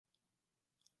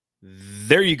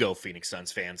There you go, Phoenix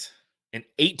Suns fans. An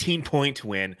 18-point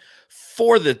win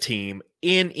for the team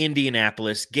in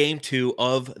Indianapolis, game 2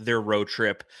 of their road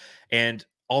trip. And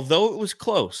although it was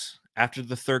close after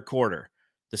the third quarter,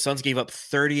 the Suns gave up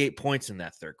 38 points in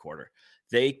that third quarter.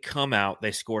 They come out,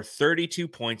 they score 32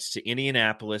 points to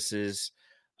Indianapolis's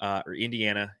the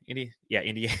Indiana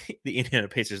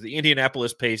Pacers, the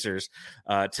Indianapolis Pacers,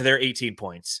 to their 18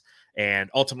 points. And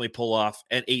ultimately pull off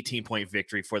an 18-point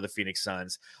victory for the Phoenix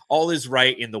Suns. All is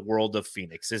right in the world of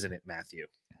Phoenix, isn't it, Matthew?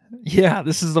 Yeah,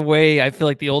 this is the way I feel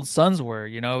like the old Suns were.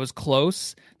 You know, it was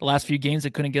close. The last few games, they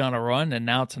couldn't get on a run. And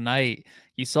now tonight,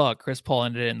 you saw it. Chris Paul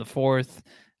ended it in the fourth.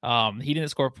 He didn't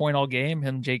score a point all game.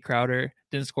 Him, Jake Crowder,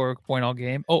 didn't score a point all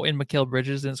game. Oh, and Mikal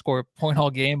Bridges didn't score a point all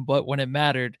game. But when it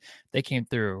mattered, they came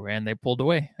through and they pulled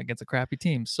away against a crappy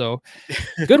team. So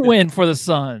good win for the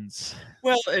Suns.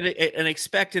 Well, an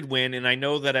expected win. And I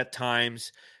know that at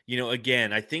times,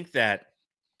 again, I think that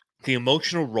the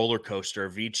emotional roller coaster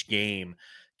of each game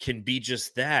can be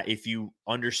just that if you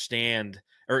understand,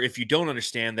 or if you don't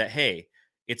understand that, hey,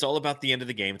 it's all about the end of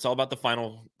the game. It's all about the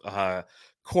final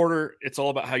quarter. It's all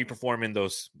about how you perform in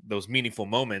those meaningful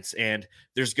moments. And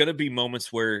there's going to be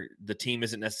moments where the team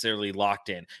isn't necessarily locked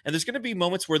in. And there's going to be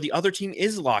moments where the other team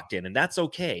is locked in, and that's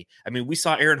okay. I mean, we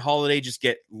saw Aaron Holiday just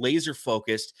get laser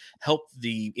focused, help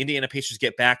the Indiana Pacers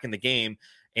get back in the game.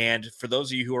 And for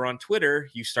those of you who are on Twitter,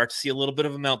 you start to see a little bit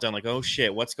of a meltdown, like, oh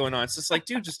shit, what's going on? It's just like,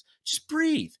 dude, just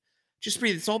breathe. Just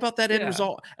breathe. It's all about that end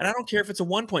result. And I don't care if it's a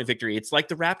 1-point victory. It's like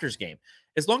the Raptors game.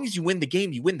 As long as you win the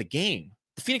game, you win the game.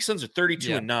 The Phoenix Suns are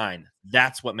 32-9.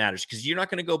 That's what matters, because you're not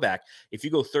going to go back. If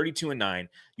you go 32-9,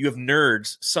 you have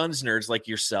nerds, Suns nerds like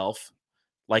yourself,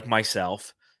 like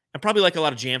myself, and probably like a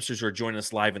lot of Jamsters who are joining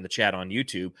us live in the chat on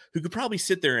YouTube, who could probably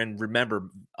sit there and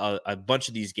remember a bunch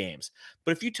of these games.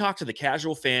 But if you talk to the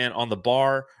casual fan on the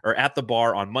bar or at the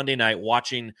bar on Monday night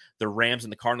watching the Rams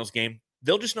and the Cardinals game,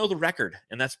 they'll just know the record,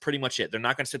 and that's pretty much it. They're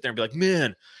not going to sit there and be like,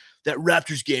 man, that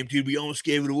Raptors game, dude, we almost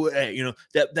gave it away.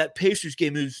 That Pacers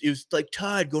game, it was like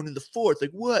tied going into the fourth.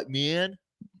 Like, what, man?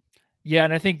 Yeah,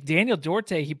 and I think Daniel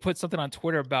Duarte, he put something on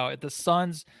Twitter about it. The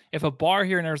Suns, if a bar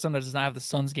here in Arizona does not have the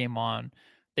Suns game on,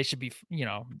 they should be,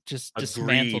 just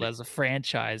dismantled as a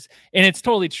franchise. And it's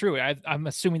totally true. I'm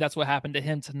assuming that's what happened to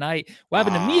him tonight. What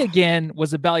happened to me again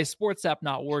was the Bally Sports app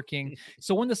not working.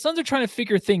 So when the Suns are trying to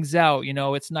figure things out,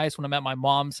 it's nice when I'm at my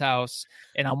mom's house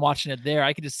and I'm watching it there.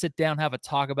 I can just sit down, have a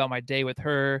talk about my day with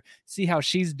her, see how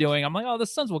she's doing. I'm like, oh, the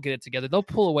Suns will get it together. They'll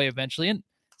pull away eventually. And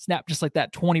snap just like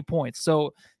that, 20 points.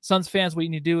 So Suns fans, what you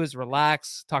need to do is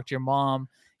relax, talk to your mom,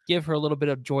 give her a little bit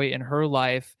of joy in her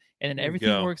life, and then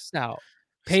everything works out.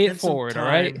 Pay it forward, all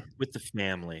right? With the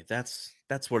family. That's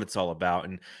what it's all about.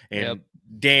 And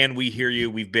Dan, we hear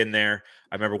you. We've been there.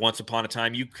 I remember once upon a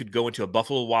time you could go into a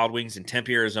Buffalo Wild Wings in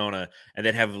Tempe, Arizona, and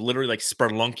they'd have literally like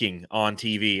spelunking on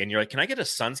TV. And you're like, can I get a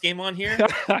Suns game on here?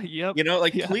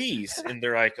 Please. And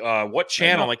they're like, what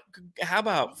channel? I'm like, how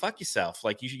about fuck yourself?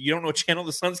 Like, you don't know what channel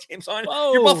the Suns game's on?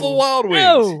 Whoa. You're Buffalo Wild Wings.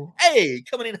 No. Hey,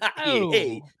 coming in hot.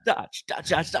 Hey, dodge.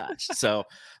 So,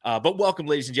 but welcome,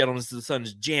 ladies and gentlemen, to the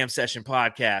Suns Jam Session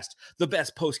Podcast, the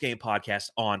best post-game podcast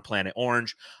on planet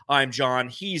Orange. I'm John.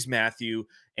 He's Matthew.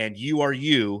 And you are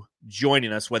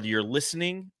joining us, whether you're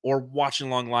listening or watching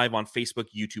along live on Facebook,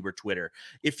 YouTube, or Twitter.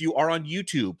 If you are on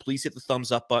YouTube, please hit the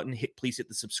thumbs up button. Please hit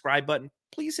the subscribe button.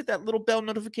 Please hit that little bell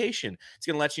notification. It's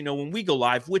going to let you know when we go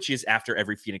live, which is after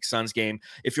every Phoenix Suns game.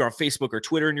 If you're on Facebook or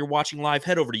Twitter and you're watching live,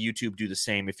 head over to YouTube. Do the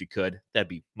same if you could. That'd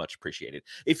be much appreciated.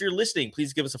 If you're listening,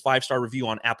 please give us a 5-star review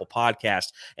on Apple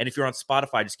Podcasts. And if you're on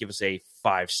Spotify, just give us a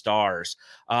 5 stars.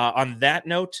 On that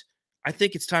note, I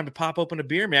think it's time to pop open a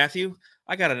beer, Matthew.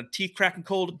 I got a teeth-cracking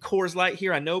cold Coors Light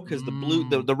here. I know because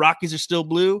the Rockies are still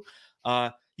blue.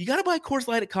 You got to buy Coors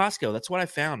Light at Costco. That's what I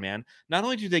found, man. Not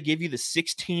only do they give you the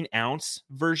 16-ounce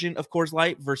version of Coors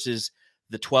Light versus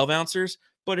the 12-ouncers,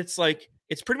 but it's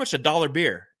pretty much $1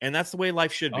 beer, and that's the way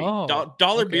life should be.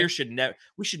 Dollar beer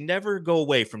we should never go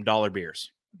away from dollar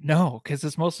beers. No, because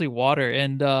it's mostly water.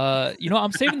 And,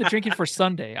 I'm saving the drinking for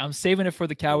Sunday. I'm saving it for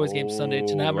the Cowboys game Sunday.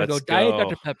 Tonight I'm going to go Diet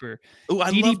Dr. Pepper. Oh, I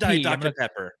love Diet Dr.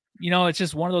 Pepper. It's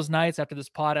just one of those nights after this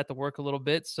pod at the work a little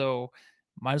bit, so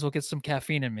might as well get some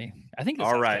caffeine in me. I think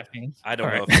all right. Caffeine. I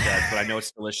don't know if it does, but I know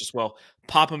it's delicious. Well,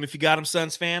 pop them if you got them,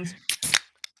 Suns fans.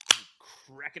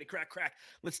 Crackety crack.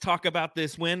 Let's talk about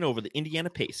this win over the Indiana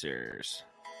Pacers.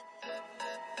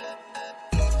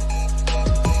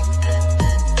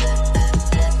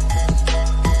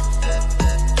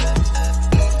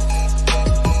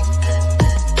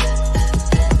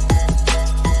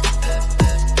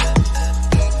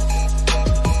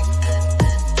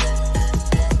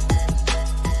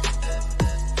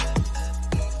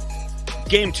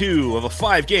 Game 2 of a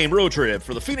 5-game road trip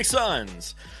for the Phoenix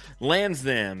Suns lands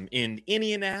them in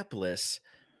Indianapolis,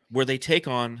 where they take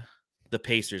on the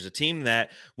Pacers, a team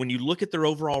that, when you look at their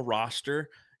overall roster,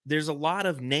 there's a lot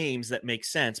of names that make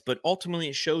sense, but ultimately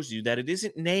it shows you that it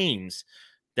isn't names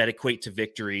that equate to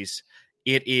victories.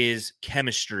 It is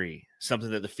chemistry,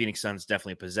 something that the Phoenix Suns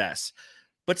definitely possess.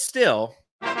 But still,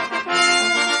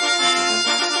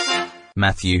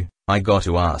 Matthew, I got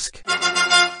to ask.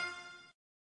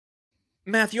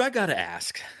 Matthew, I got to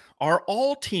ask, are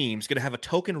all teams going to have a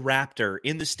token Raptor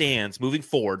in the stands moving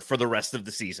forward for the rest of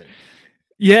the season?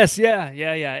 Yes, yeah.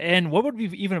 And what would be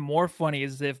even more funny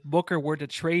is if Booker were to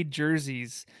trade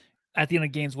jerseys at the end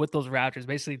of games with those Raptors,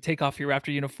 basically take off your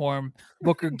Raptor uniform,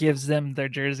 Booker gives them their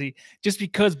jersey, just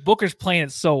because Booker's playing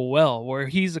it so well, where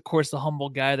he's, of course, the humble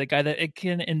guy, the guy that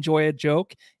can enjoy a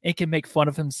joke and can make fun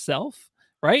of himself.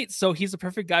 Right? So he's a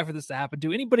perfect guy for this to happen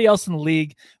to. Anybody else in the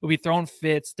league would be throwing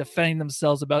fits, defending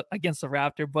themselves against the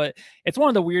Raptor. But it's one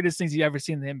of the weirdest things you ever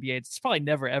seen in the NBA. It's probably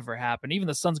never, ever happened. Even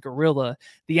the Suns gorilla,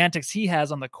 the antics he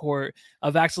has on the court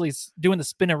of actually doing the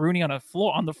spin and Rooney on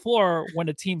the floor when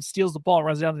the team steals the ball and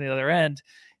runs down to the other end.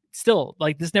 Still,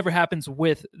 like, this never happens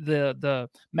with the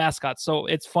mascot. So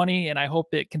it's funny, and I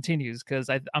hope it continues, because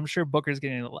I'm sure Booker's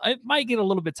it might get a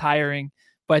little bit tiring,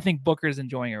 but I think Booker's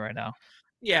enjoying it right now.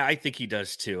 Yeah, I think he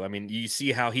does too. I mean, you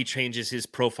see how he changes his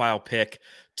profile pic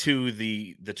to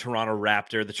the Toronto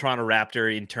Raptor. The Toronto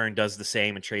Raptor in turn does the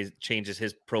same and changes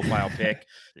his profile pic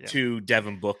to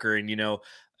Devin Booker. And, you know,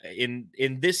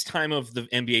 in this time of the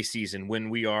NBA season, when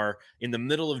we are in the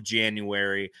middle of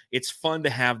January, it's fun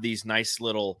to have these nice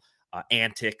little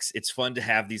antics. It's fun to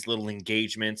have these little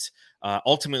engagements,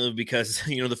 ultimately because,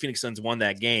 you know, the Phoenix Suns won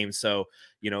that game. So,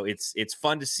 you know, it's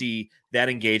fun to see that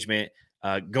engagement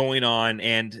going on,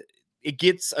 and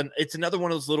it's another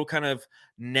one of those little kind of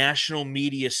national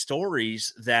media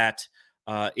stories that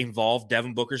involve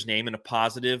Devin Booker's name in a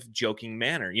positive, joking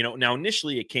manner. You know, now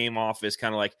initially it came off as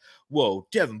kind of like, whoa,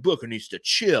 Devin Booker needs to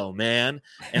chill, man.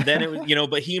 And then it was, you know,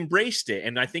 but he embraced it.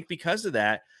 And I think because of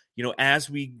that, you know, as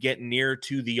we get near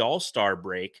to the All-Star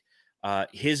break,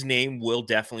 his name will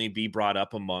definitely be brought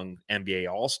up among NBA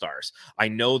All-Stars. I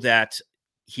know that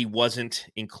he wasn't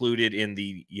included in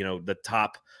the, you know, the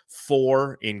top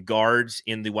 4 in guards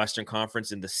in the Western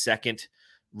Conference in the second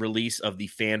release of the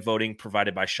fan voting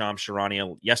provided by Shams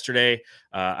Charania yesterday.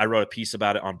 I wrote a piece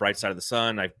about it on Bright Side of the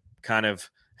Sun. I don't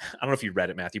know if you read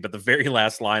it, Matthew, but the very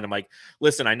last line, I'm like,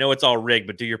 listen, I know it's all rigged,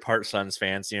 but do your part, Suns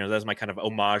fans. You know, that's my kind of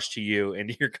homage to you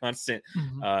and your constant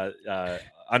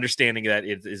understanding that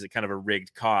it is a kind of a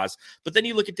rigged cause. But then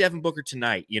you look at Devin Booker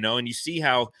tonight, you know, and you see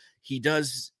how he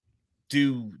does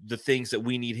do the things that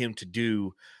we need him to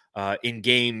do in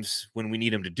games when we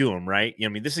need him to do them, right? I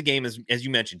mean, this is a game, as you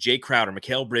mentioned, Jay Crowder,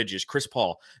 Mikal Bridges, Chris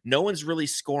Paul. No one's really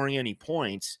scoring any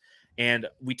points. And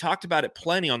we talked about it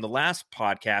plenty on the last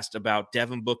podcast about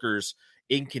Devin Booker's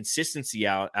inconsistency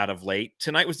out of late.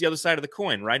 Tonight was the other side of the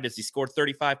coin, right? As he scored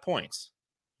 35 points.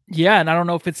 Yeah, and I don't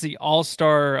know if it's the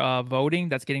All-Star voting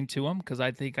that's getting to him, because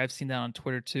I think I've seen that on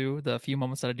Twitter too, the few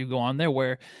moments that I do go on there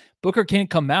where Booker can't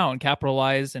come out and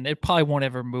capitalize, and it probably won't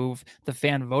ever move the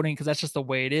fan voting, because that's just the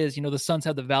way it is. You know, the Suns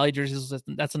have the Valley jerseys.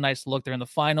 That's a nice look. They're in the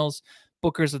finals.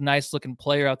 Booker's a nice-looking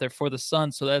player out there for the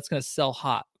Suns, so that's going to sell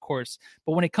hot, of course.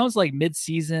 But when it comes like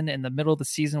mid-season, in the middle of the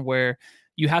season, where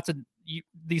you have to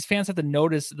these fans have to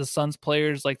notice the Suns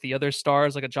players like the other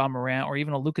stars, like a John Morant or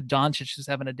even a Luka Doncic who's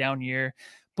having a down year,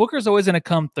 Booker's always going to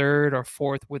come third or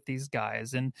fourth with these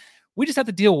guys. And we just have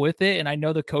to deal with it. And I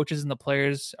know the coaches and the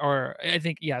players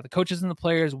the coaches and the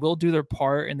players will do their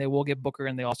part, and they will get Booker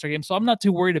in the All-Star game. So I'm not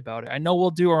too worried about it. I know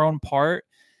we'll do our own part,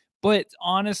 but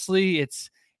honestly, it's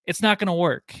not going to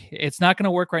work. It's not going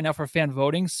to work right now for fan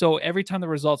voting. So every time the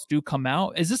results do come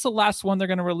out, is this the last one they're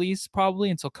going to release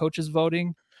probably until coaches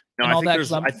voting? No, I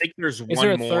think there's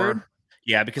one more. Third?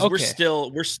 Yeah, because we're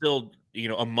still, you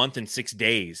know, a month and 6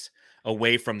 days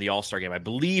away from the All-Star game. I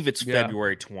believe it's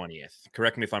February 20th.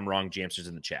 Correct me if I'm wrong, Jamsters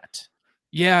in the chat.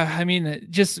 Yeah, I mean,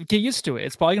 just get used to it.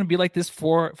 It's probably going to be like this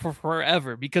for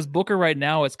forever, because Booker right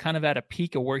now is kind of at a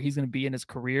peak of where he's going to be in his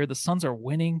career. The Suns are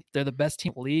winning. They're the best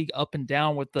team in the league, up and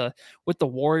down with the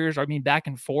Warriors. I mean, back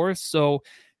and forth. So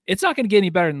it's not going to get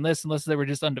any better than this unless they were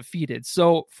just undefeated.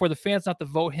 So for the fans not to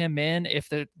vote him in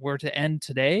if it were to end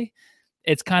today,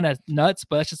 it's kind of nuts,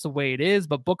 but that's just the way it is.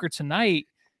 But Booker tonight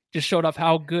just showed off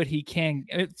how good he can.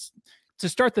 It's to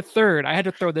start the third. I had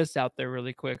to throw this out there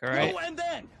really quick. All right. No, and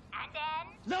then.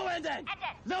 No, and then.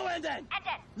 No, and then.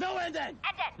 No, and then.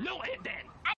 No, and then.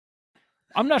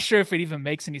 I'm not sure if it even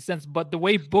makes any sense, but the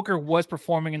way Booker was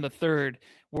performing in the third,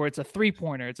 where it's a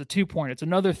 3-pointer, it's a 2-pointer, it's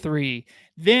another 3,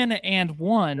 then and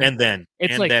one, and then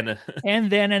it's and like then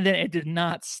and then it did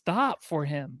not stop for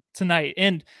him tonight.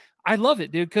 And I love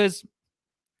it, dude, because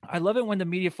I love it when the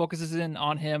media focuses in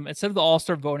on him. Instead of the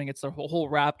All-Star voting, it's the whole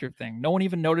Raptor thing. No one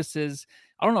even notices.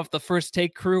 I don't know if the First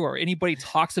Take crew or anybody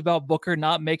talks about Booker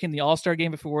not making the All-Star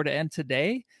game if it were to end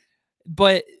today.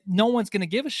 But no one's going to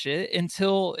give a shit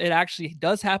until it actually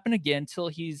does happen again, until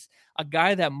he's a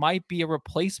guy that might be a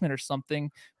replacement or something.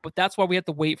 But that's why we have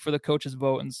to wait for the coaches'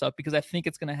 vote and stuff, because I think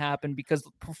it's going to happen, because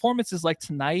performances like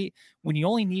tonight, when you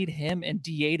only need him and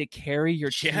DA to carry your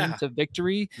team to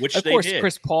victory, which of course,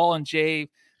 Chris Paul and Jay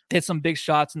hit some big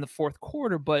shots in the fourth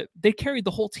quarter, but they carried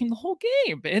the whole team the whole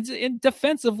game, and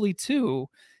defensively too.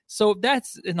 So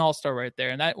that's an all-star right there.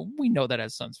 And that we know that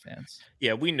as Suns fans.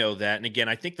 Yeah, we know that. And again,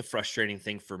 I think the frustrating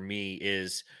thing for me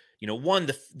is, one,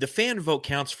 the fan vote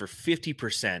counts for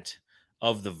 50%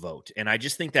 of the vote. And I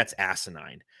just think that's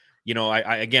asinine.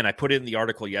 I put it in the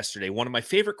article yesterday. One of my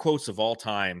favorite quotes of all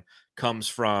time comes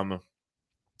from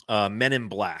Men in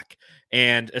Black.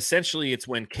 And essentially it's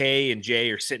when Kay and Jay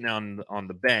are sitting on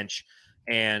the bench,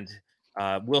 and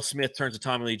Will Smith turns to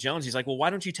Tommy Lee Jones. He's like, well, why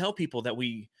don't you tell people that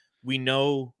we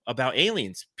know about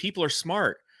aliens? People are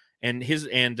smart. And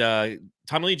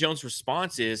Tommy Lee Jones'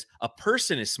 response is, a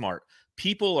person is smart.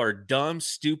 People are dumb,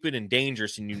 stupid, and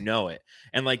dangerous, and you know it.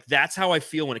 And that's how I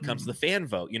feel when it comes to the fan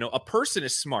vote. A person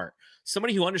is smart.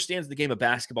 Somebody who understands the game of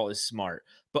basketball is smart.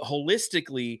 But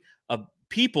holistically,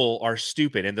 people are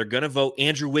stupid, and they're going to vote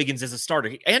Andrew Wiggins as a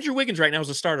starter. Andrew Wiggins right now is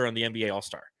a starter on the NBA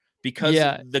All-Star because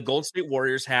the Golden State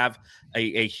Warriors have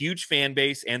a huge fan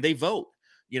base, and they vote.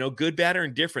 Good, bad, or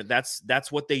indifferent.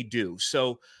 That's what they do.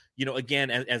 So,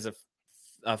 again, as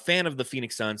a fan of the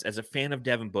Phoenix Suns, as a fan of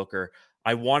Devin Booker,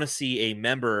 I want to see a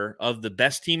member of the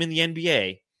best team in the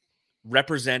NBA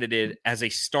represented as a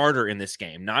starter in this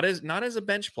game, not as a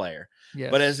bench player,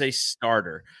 but as a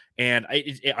starter. And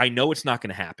I know it's not going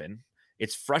to happen.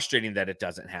 It's frustrating that it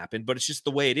doesn't happen, but it's just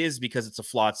the way it is, because it's a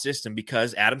flawed system,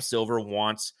 because Adam Silver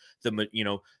wants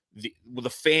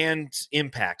the fans'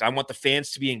 impact. I want the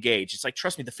fans to be engaged. It's like,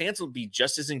 trust me, the fans will be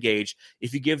just as engaged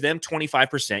if you give them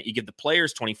 25%, you give the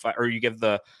players 25%, or you give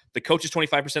the coaches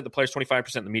 25%, the players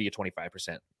 25%, the media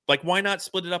 25%. Why not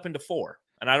split it up into 4?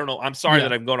 And I don't know. I'm sorry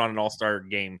that I'm going on an all-star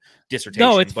game dissertation,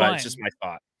 no, it's but fine. It's just my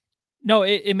thought. No,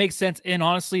 it makes sense. And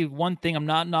honestly, one thing, I'm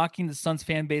not knocking the Suns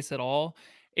fan base at all.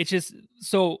 It's just,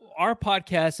 so our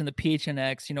podcast and the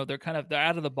PHNX, they're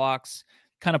out of the box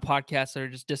kind of podcasts that are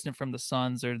just distant from the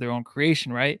Suns or their own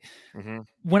creation, right? Mm-hmm.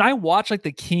 When I watch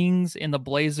the Kings and the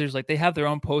Blazers, they have their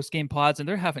own post-game pods, and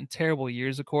they're having terrible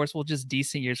years, of course. Well, just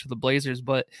decent years for the Blazers,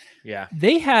 but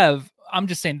they have, I'm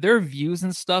just saying, their views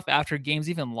and stuff after games,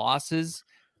 even losses,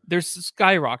 they're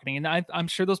skyrocketing. And I'm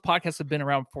sure those podcasts have been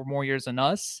around for more years than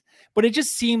us, but it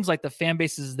just seems like the fan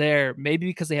base is there, maybe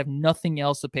because they have nothing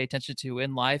else to pay attention to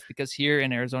in life, because here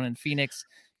in Arizona and Phoenix,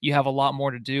 you have a lot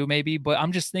more to do maybe. But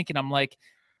I'm just thinking, I'm like,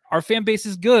 our fan base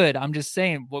is good. I'm just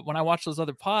saying, but when I watch those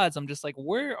other pods, I'm just like,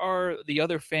 where are the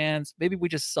other fans? Maybe we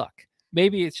just suck.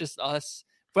 Maybe it's just us.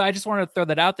 But I just wanted to throw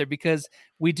that out there, because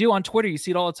we do on Twitter, you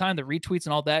see it all the time, the retweets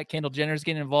and all that. Kendall Jenner's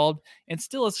getting involved, and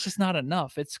still it's just not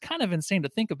enough. It's kind of insane to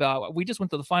think about. We just went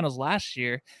to the finals last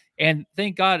year, and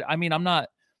thank God. I mean, I'm not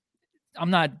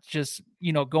just,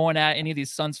 going at any of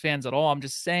these Suns fans at all. I'm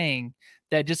just saying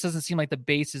that it just doesn't seem like the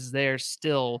base is there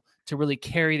still to really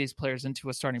carry these players into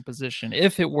a starting position.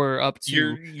 If it were up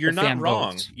to you're not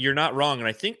wrong. Votes. You're not wrong. And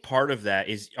I think part of that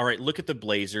is, all right, look at the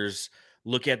Blazers,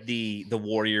 look at the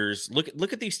Warriors,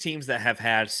 look at these teams that have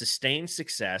had sustained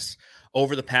success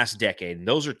over the past decade. And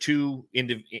those are two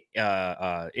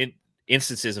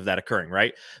instances of that occurring,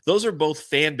 right? Those are both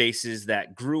fan bases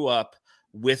that grew up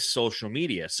with social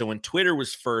media. So when Twitter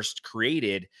was first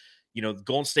created,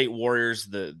 Golden State Warriors,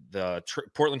 the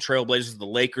Portland Trail Blazers, the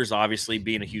Lakers, obviously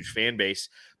being a huge fan base,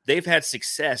 they've had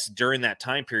success during that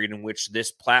time period in which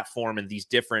this platform and these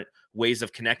different ways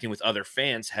of connecting with other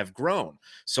fans have grown.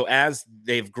 So as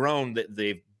they've grown,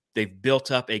 they've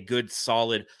built up a good,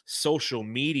 solid social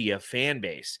media fan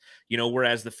base.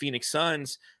 Whereas the Phoenix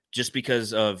Suns, just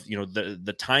because of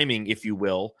the timing, if you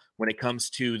will, when it comes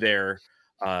to their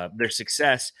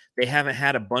success, they haven't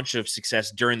had a bunch of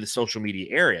success during the social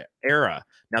media era.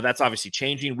 Now that's obviously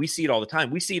changing. We see it all the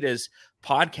time. We see it as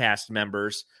podcast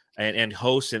members and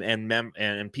hosts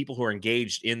and people who are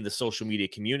engaged in the social media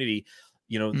community.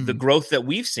 The growth that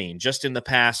we've seen just in the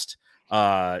past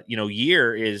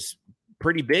year is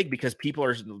pretty big, because people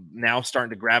are now starting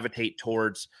to gravitate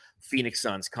towards Phoenix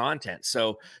Suns content.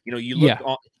 So, you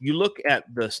look at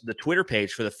the Twitter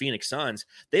page for the Phoenix Suns,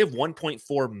 they have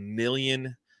 1.4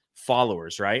 million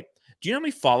followers, right? Do you know how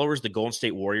many followers the Golden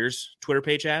State Warriors Twitter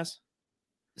page has?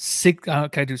 Can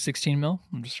I do 16 mil?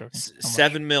 I'm just joking.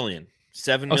 7 million.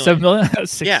 7 million. 7 million?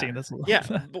 16. Yeah. That's a lot.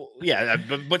 Yeah.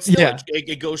 But still,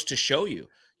 it goes to show you,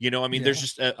 there's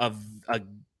just a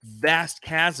vast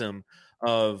chasm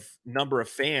of number of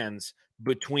fans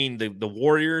between the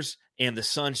Warriors and the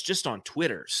Suns just on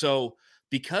Twitter. So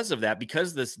because of that,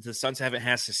 because the Suns haven't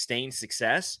had sustained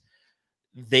success,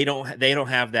 they don't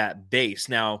have that base.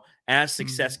 Now, as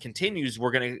success continues,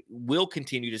 we'll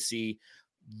continue to see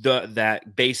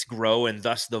that base grow and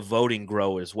thus the voting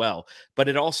grow as well. But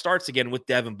it all starts again with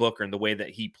Devin Booker and the way that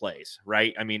he plays,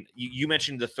 right? I mean, you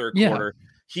mentioned the third quarter.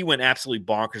 He went absolutely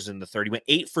bonkers in the third. He went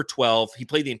 8 for 12. He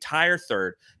played the entire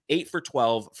third, 8 for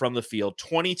 12 from the field,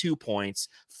 22 points,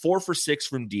 4 for 6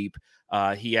 from deep.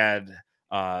 He had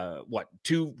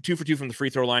 2 for 2 from the free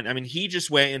throw line. I mean, he just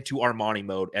went into Armani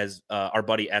mode, as our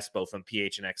buddy Espo from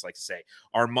PHNX likes to say.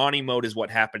 Armani mode is what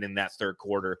happened in that third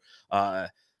quarter.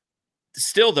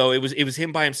 Still, though, it was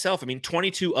him by himself. I mean,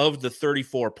 22 of the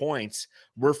 34 points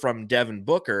were from Devin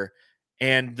Booker,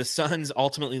 and the Suns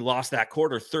ultimately lost that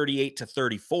quarter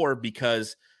 38-34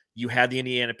 because you had the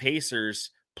Indiana Pacers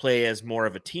play as more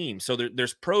of a team. So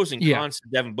there's pros and cons to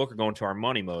Devin Booker going to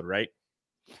Armani mode, right?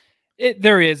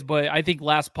 There is, but I think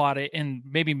last pod and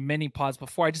maybe many pods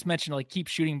before, I just mentioned, like, keep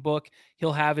shooting Book.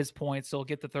 He'll have his points. He'll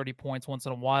get the 30 points once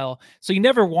in a while. So you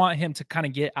never want him to kind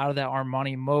of get out of that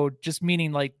Armani mode, just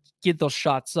meaning like get those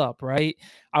shots up, right?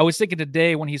 I was thinking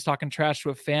today when he's talking trash to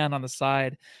a fan on the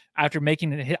side after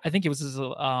making it hit, I think it was his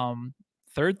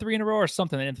third 3 in a row or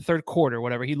something in the third quarter,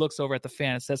 whatever. He looks over at the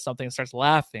fan and says something and starts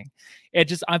laughing.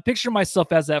 I'm picturing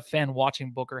myself as that fan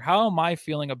watching Booker. How am I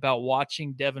feeling about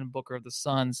watching Devin Booker of the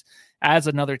Suns as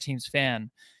another team's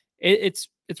fan? It's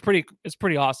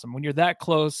pretty awesome when you're that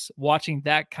close, watching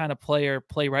that kind of player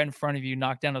play right in front of you,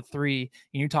 knock down a 3,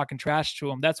 and you're talking trash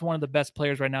to him. That's one of the best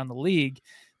players right now in the league.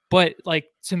 But like,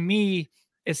 to me,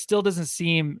 it still doesn't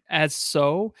seem as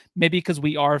so, maybe because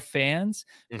we are fans,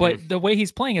 but the way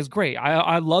he's playing is great.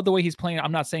 I love the way he's playing.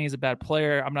 I'm not saying he's a bad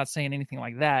player. I'm not saying anything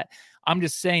like that. I'm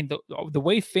just saying the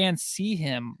way fans see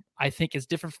him, I think, is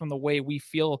different from the way we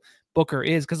feel Booker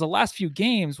is. Because the last few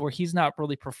games where he's not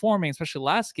really performing, especially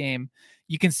last game,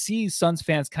 you can see Suns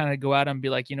fans kind of go at him and be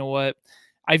like, you know what?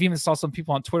 I've even saw some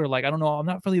people on Twitter like, I don't know, I'm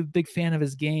not really a big fan of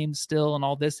his game still and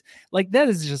all this. Like, that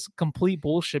is just complete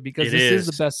bullshit, because this is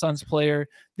the best Suns player.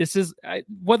 This is,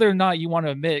 whether or not you want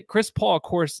to admit, Chris Paul, of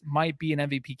course, might be an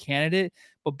MVP candidate,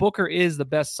 but Booker is the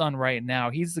best Sun right now.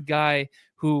 He's the guy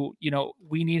who,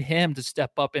 we need him to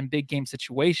step up in big game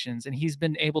situations, and he's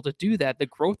been able to do that. The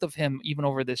growth of him, even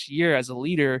over this year as a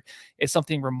leader, is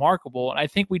something remarkable. And I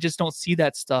think we just don't see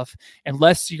that stuff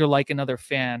unless you're like another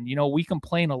fan. We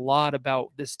complain a lot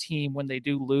about this team when they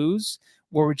do lose,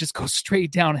 where we just go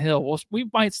straight downhill. Well, we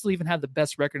might still even have the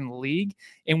best record in the league,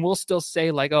 and we'll still say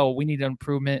like, oh, we need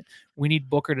improvement. We need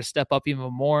Booker to step up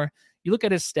even more. You look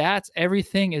at his stats,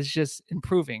 everything is just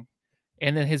improving.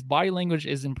 And then his body language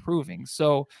is improving.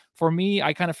 So for me,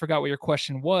 I kind of forgot what your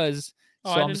question was.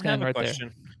 So I'm just going to right there.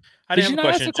 Did you not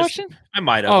ask a question? I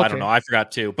might have. I don't know. I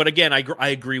forgot too. But again, I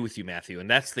agree with you, Matthew. And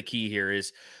that's the key here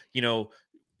is,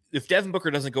 if Devin Booker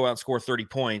doesn't go out and score 30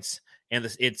 points and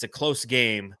it's a close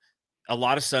game, a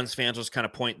lot of Suns fans will just kind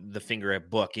of point the finger at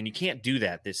Book. And you can't do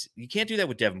that. You can't do that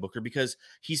with Devin Booker, because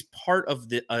he's part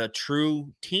of a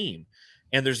true team.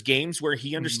 And there's games where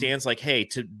he understands like, hey,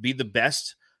 to be the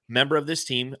best member of this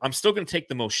team, I'm still going to take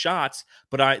the most shots,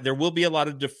 but there will be a lot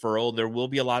of deferral. There will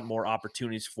be a lot more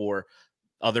opportunities for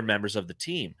other members of the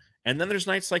team. And then there's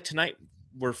nights like tonight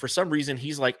where for some reason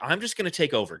he's like, I'm just going to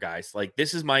take over, guys. Like,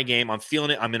 this is my game. I'm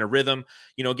feeling it. I'm in a rhythm.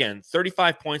 Again,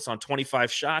 35 points on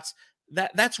 25 shots.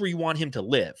 That's where you want him to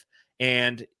live.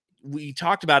 And we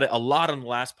talked about it a lot on the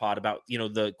last pod about,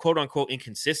 the quote unquote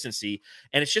inconsistency,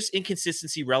 and it's just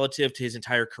inconsistency relative to his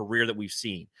entire career that we've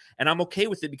seen. And I'm okay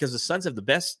with it because the Suns have the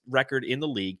best record in the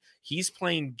league. He's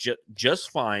playing just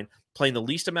fine, playing the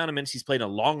least amount of minutes he's played in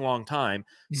a long, long time.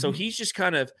 So he's just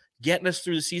kind of getting us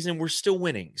through the season. We're still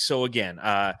winning. So again,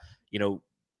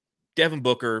 Devin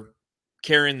Booker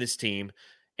carrying this team.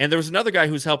 And there was another guy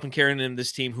who's helping carrying in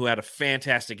this team who had a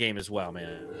fantastic game as well,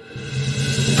 man.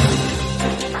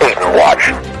 Watch.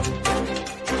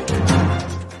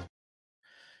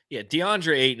 Yeah,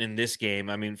 DeAndre Ayton in this game,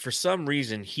 I mean, for some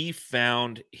reason, he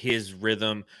found his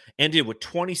rhythm, ended with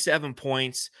 27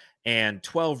 points and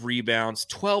 12 rebounds,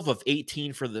 12 of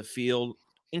 18 for the field,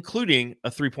 including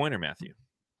a three-pointer, Matthew.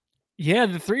 Yeah,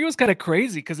 the three was kind of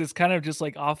crazy because it's kind of just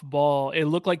like off ball. It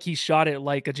looked like he shot it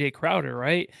like a Jay Crowder,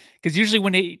 right? Because usually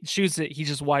when he shoots it, he's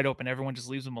just wide open. Everyone just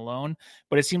leaves him alone.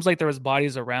 But it seems like there was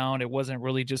bodies around. It wasn't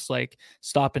really just like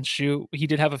stop and shoot. He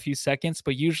did have a few seconds,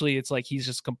 but usually it's like he's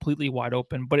just completely wide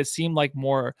open. But it seemed like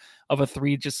more of a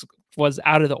three just was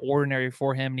out of the ordinary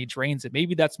for him and he drains it.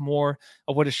 Maybe that's more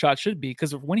of what a shot should be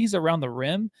because when he's around the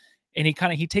rim, and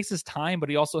he takes his time, but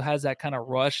he also has that kind of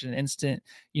rush and instant,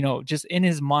 just in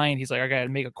his mind, he's like, I got to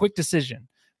make a quick decision.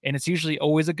 And it's usually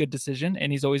always a good decision.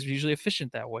 And he's always usually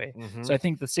efficient that way. Mm-hmm. So I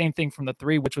think the same thing from the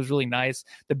three, which was really nice.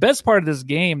 The best part of this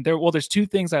game there's two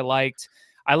things I liked.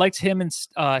 I liked him and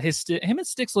him and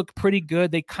Sticks look pretty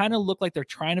good. They kind of look like they're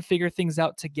trying to figure things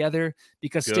out together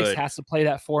because Sticks has to play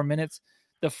that 4 minutes,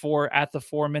 the 4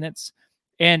 minutes.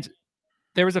 And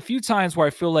there was a few times where I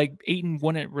feel like Ayton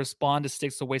wouldn't respond to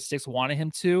Sticks the way Sticks wanted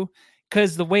him to,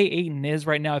 because the way Ayton is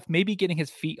right now, if maybe getting his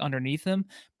feet underneath him,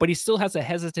 but he still has a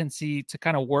hesitancy to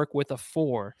kind of work with a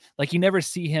 4. Like you never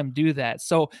see him do that.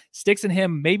 So Sticks and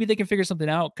him, maybe they can figure something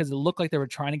out because it looked like they were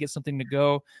trying to get something to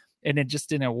go and it just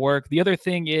didn't work. The other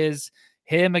thing is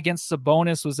him against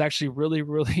Sabonis was actually really,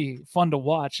 really fun to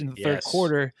watch in the third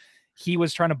quarter. He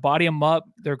was trying to body him up.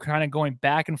 They're kind of going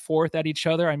back and forth at each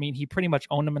other. I mean, he pretty much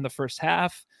owned him in the first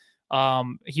half.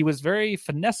 He was very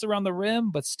finesse around the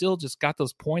rim, but still just got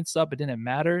those points up. It didn't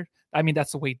matter. I mean,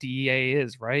 that's the way DEA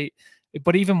is, right?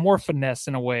 But even more finesse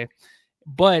in a way.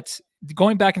 But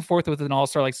going back and forth with an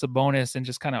all-star like Sabonis and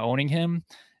just kind of owning him,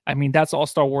 I mean, that's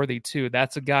all-star worthy too.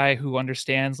 That's a guy who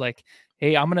understands like,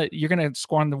 hey, you're going to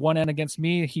score on the one end against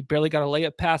me. He barely got a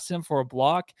layup past him for a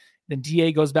block. Then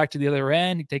DA goes back to the other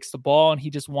end. He takes the ball and he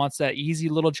just wants that easy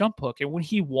little jump hook. And when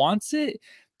he wants it,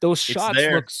 those shots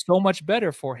look so much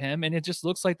better for him. And it just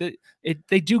looks like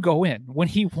they do go in. When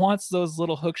he wants those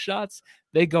little hook shots,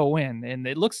 they go in. And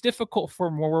it looks difficult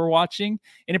from where we're watching.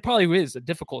 And it probably is a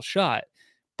difficult shot.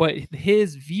 But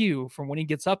his view from when he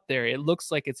gets up there, it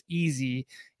looks like it's easy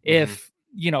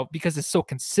because it's so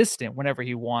consistent whenever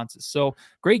he wants it. So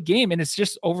great game. And it's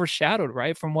just overshadowed,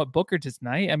 right, from what Booker did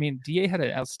tonight. I mean, DA had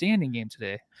an outstanding game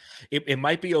today. It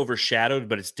might be overshadowed,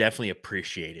 but it's definitely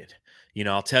appreciated.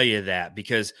 I'll tell you that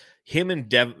because him and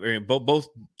both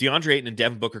DeAndre Ayton and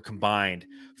Devin Booker combined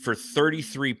for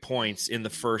 33 points in the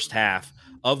first half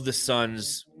of the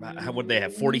Suns. What did they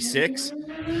have? 46?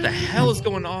 The hell is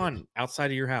going on outside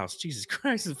of your house? Jesus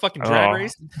Christ, is a fucking drag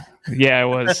race? Yeah, it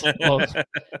was. Well,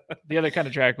 the other kind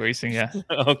of drag racing, yeah.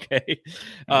 Okay.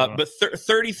 But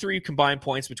 33 combined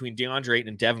points between DeAndre Ayton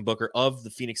and Devin Booker of the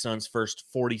Phoenix Suns' first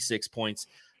 46 points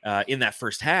in that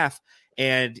first half.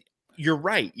 And you're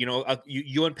right.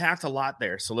 You unpacked a lot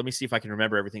there. So let me see if I can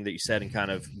remember everything that you said and kind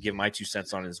of give my 2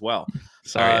 cents on it as well.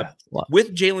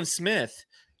 With Jalen Smith,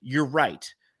 you're right.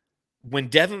 When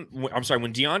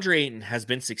DeAndre Ayton has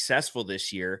been successful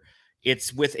this year,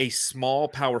 it's with a small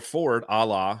power forward a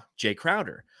la Jay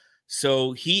Crowder.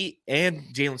 So he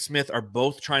and Jalen Smith are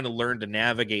both trying to learn to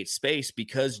navigate space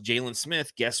because Jalen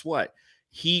Smith, guess what?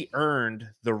 He earned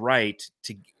the right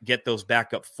to get those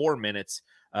backup 4 minutes,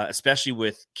 especially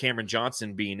with Cameron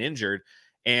Johnson being injured.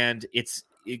 And it's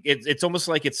almost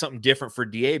like it's something different for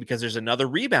DA because there's another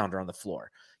rebounder on the floor.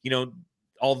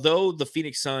 Although the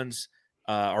Phoenix Suns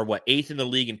are 8th in the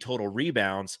league in total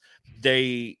rebounds,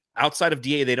 they outside of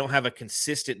DA, they don't have a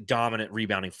consistent dominant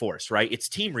rebounding force, right? It's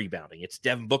team rebounding. It's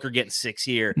Devin Booker getting 6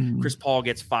 here. Chris Paul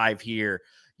gets 5 here,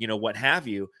 what have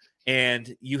you.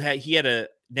 And he had to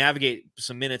navigate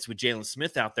some minutes with Jalen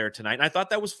Smith out there tonight. And I thought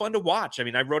that was fun to watch. I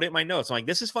mean, I wrote it in my notes. I'm like,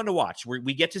 this is fun to watch.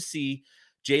 We get to see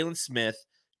Jalen Smith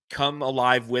come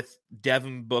alive with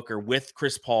Devin Booker, with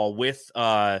Chris Paul, with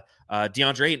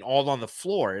DeAndre Ayton all on the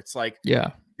floor. It's like,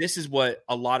 this is what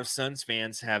a lot of Suns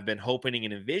fans have been hoping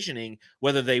and envisioning,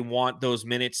 whether they want those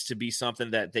minutes to be something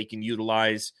that they can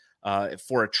utilize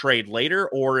for a trade later,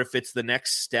 or if it's the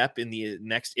next step in the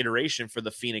next iteration for the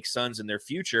Phoenix Suns in their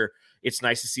future. It's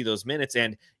nice to see those minutes.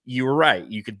 And you were right.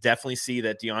 You could definitely see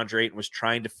that DeAndre Ayton was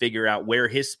trying to figure out where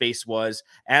his space was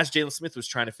as Jalen Smith was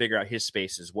trying to figure out his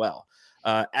space as well.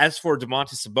 As for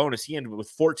Domantas Sabonis, he ended with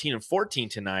 14 and 14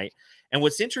 tonight. And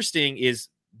what's interesting is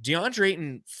DeAndre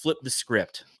Ayton flipped the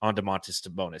script on Domantas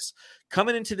Sabonis.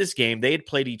 Coming into this game, they had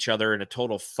played each other in a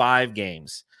total of 5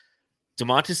 games.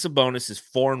 Domantas Sabonis is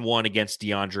 4-1 against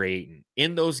DeAndre Ayton.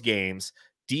 In those games,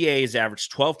 DA has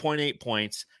averaged 12.8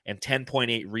 points and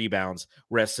 10.8 rebounds,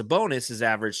 whereas Sabonis has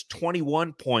averaged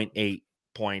 21.8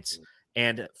 points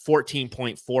and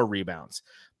 14.4 rebounds.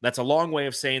 That's a long way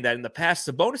of saying that in the past,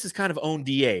 Sabonis has kind of owned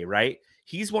DA, right?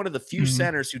 He's one of the few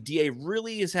centers who DA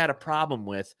really has had a problem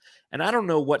with. And I don't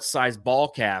know what size ball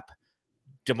cap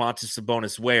Domantas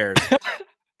Sabonis wears,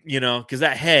 because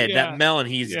that head, that melon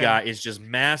he's got is just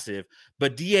massive.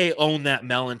 But DA owned that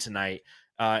melon tonight.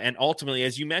 And ultimately,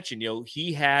 as you mentioned,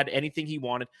 he had anything he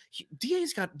wanted.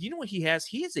 DA's got, what he has?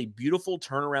 He has a beautiful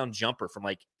turnaround jumper from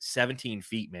like 17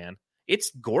 feet, man.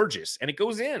 It's gorgeous. And it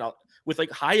goes in with like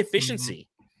high efficiency.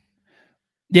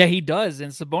 Yeah, he does.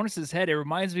 And Sabonis's head, it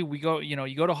reminds me,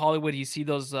 you go to Hollywood, you see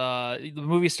those the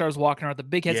movie stars walking around with the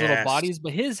big heads, little bodies,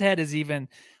 but his head is even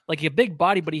like a big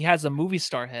body, but he has a movie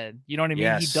star head. You know what I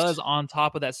mean? He does on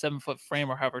top of that 7-foot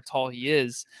frame or however tall he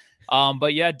is.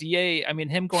 But yeah, DA, I mean,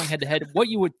 him going head to head, what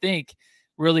you would think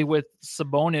really with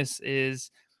Sabonis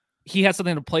is he had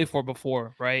something to play for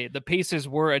before, right? The Pacers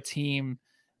were a team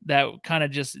that kind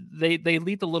of just, they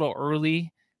leaped a little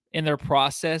early in their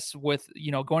process with,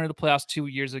 going to the playoffs 2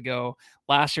 years ago,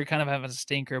 last year kind of having a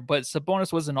stinker, but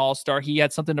Sabonis was an all-star. He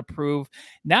had something to prove.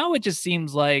 Now it just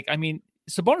seems like, I mean,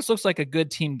 Sabonis looks like a good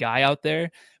team guy out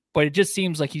there, but it just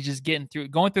seems like he's just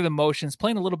going through the motions,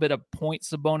 playing a little bit of point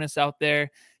Sabonis out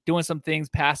there, doing some things,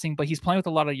 passing, but he's playing with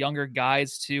a lot of younger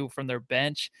guys too from their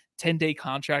bench, 10-day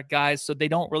contract guys. So they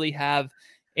don't really have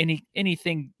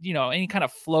anything, any kind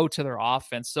of flow to their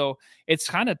offense. So it's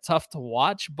kind of tough to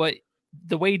watch, but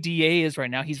the way DA is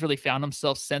right now, he's really found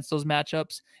himself since those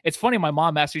matchups. It's funny. My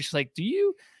mom asked me, she's like,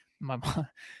 do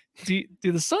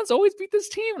the Suns always beat this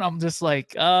team? And I'm just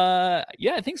like, yeah,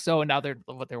 I think so. And now they're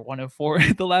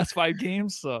 1-4 the last 5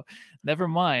 games. So never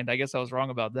mind. I guess I was wrong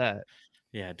about that.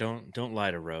 Yeah, don't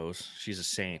lie to Rose. She's a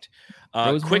saint.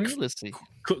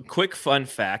 Quick fun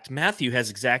fact: Matthew has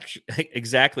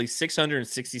exactly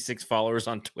 666 followers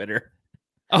on Twitter.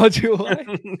 Oh, do I?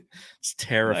 It's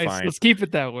terrifying. Nice. Let's keep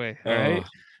it that way. All right.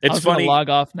 It's funny. Log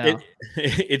off now.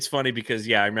 It's funny because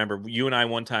I remember you and I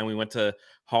one time we went to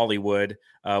Hollywood.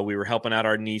 We were helping out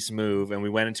our niece move, and we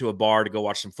went into a bar to go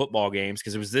watch some football games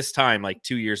because it was this time like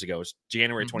 2 years ago. It was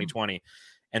January 2020.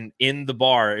 And in the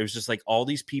bar, it was just like all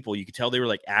these people. You could tell they were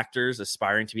like actors,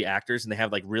 aspiring to be actors, and they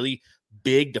have like really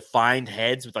big, defined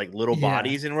heads with like little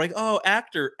bodies. And we're like, oh,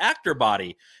 actor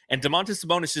body. And Domantas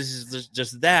Sabonis is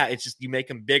just that. It's just you make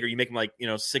him bigger. You make him like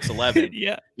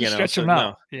 6'11". Stretch him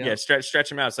out.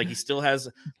 Stretch him out. It's like he still has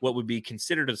what would be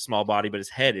considered a small body, but his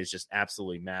head is just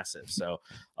absolutely massive. So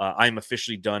I'm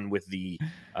officially done with the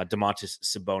Domantas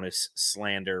Sabonis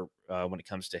slander when it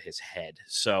comes to his head.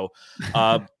 So.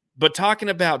 But talking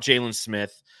about Jalen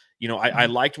Smith, I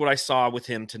liked what I saw with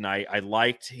him tonight. I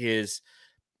liked his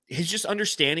just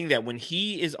understanding that when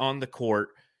he is on the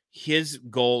court, his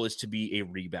goal is to be a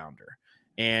rebounder.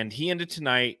 And he ended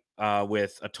tonight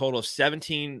with a total of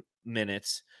 17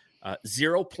 minutes,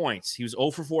 0 points. He was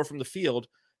 0 for 4 from the field,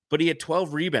 but he had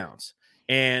 12 rebounds.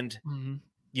 And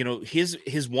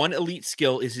his one elite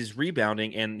skill is his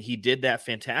rebounding, and he did that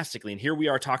fantastically. And here we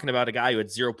are talking about a guy who had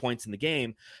 0 points in the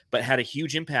game, but had a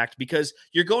huge impact because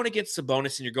you're going against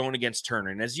Sabonis and you're going against Turner.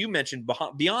 And as you mentioned,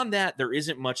 beyond that, there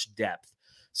isn't much depth.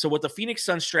 So what the Phoenix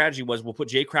Suns strategy was, we'll put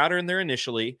Jay Crowder in there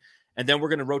initially, and then we're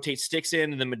going to rotate Sticks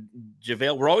in, and then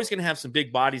JaVale. We're always going to have some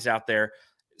big bodies out there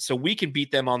so we can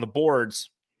beat them on the boards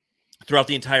throughout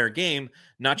the entire game,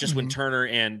 not just when Turner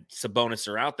and Sabonis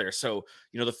are out there. So,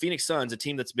 the Phoenix Suns, a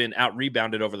team that's been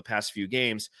out-rebounded over the past few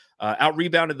games,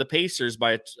 out-rebounded the Pacers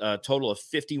by a total of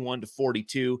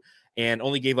 51-42 and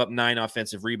only gave up 9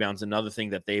 offensive rebounds. Another thing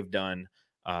that they've done,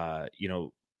 the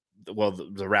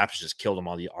Raptors just killed them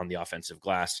on the offensive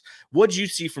glass. What did you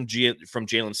see from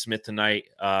Jalen Smith tonight,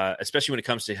 especially when it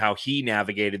comes to how he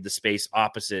navigated the space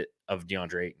opposite of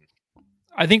DeAndre Ayton?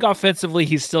 I think offensively,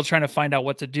 he's still trying to find out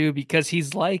what to do because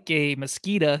he's like a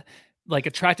mosquito, like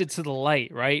attracted to the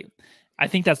light, right? I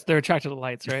think they're attracted to the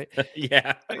lights, right?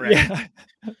 Yeah, right. Yeah.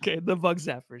 Okay, the bug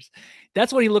zappers.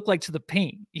 That's what he looked like to the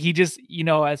paint. He just,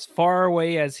 as far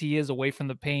away as he is away from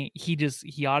the paint,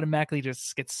 he automatically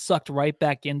just gets sucked right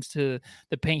back into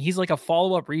the paint. He's like a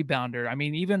follow-up rebounder. I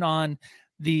mean, even on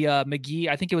the McGee,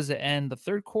 I think it was the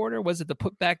third quarter. Was it the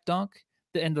putback dunk?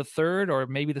 The end of the third, or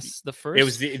maybe the first? It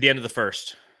was the end of the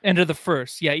first. End of the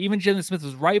first. Yeah, even Jalen Smith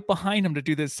was right behind him to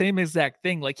do the same exact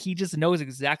thing. Like, he just knows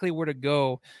exactly where to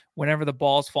go whenever the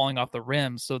ball's falling off the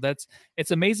rim. So it's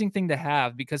an amazing thing to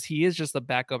have because he is just a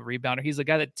backup rebounder. He's a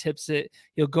guy that tips it.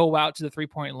 He'll go out to the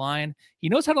 3-point line. He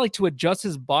knows how to adjust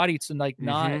his body to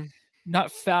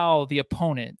not foul the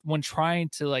opponent when trying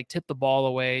to tip the ball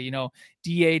away.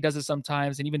 DA does it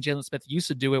sometimes, and even Jalen Smith used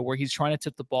to do it where he's trying to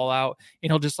tip the ball out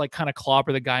and he'll just kind of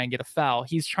clobber the guy and get a foul.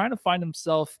 He's trying to find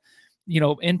himself,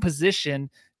 in position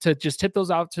to just tip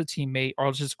those out to a teammate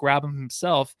or just grab him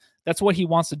himself. That's what he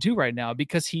wants to do right now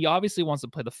because he obviously wants to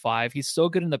play the 5. He's so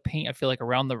good in the paint, I feel like,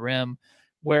 around the rim,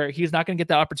 where he's not going to get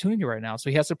that opportunity right now.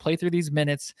 So he has to play through these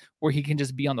minutes where he can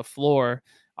just be on the floor.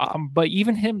 But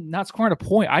even him not scoring a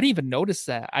point, I didn't even notice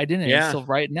that. I didn't until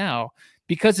right now,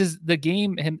 because the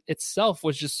game itself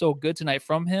was just so good tonight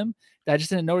from him that I just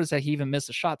didn't notice that he even missed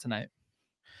a shot tonight.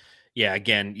 Yeah,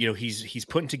 again, he's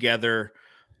putting together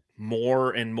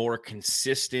more and more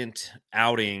consistent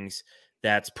outings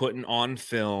that's putting on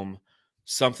film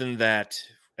something that,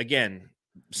 again,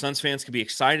 Suns fans can be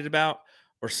excited about,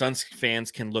 or Suns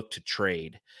fans can look to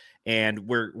trade. And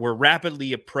we're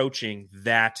rapidly approaching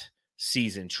that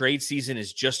season. Trade season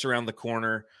is just around the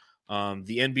corner.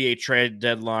 The NBA trade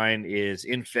deadline is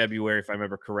in February, if I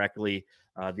remember correctly.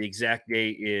 The exact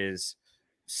date is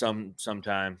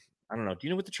sometime. I don't know. Do you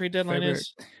know what the trade deadline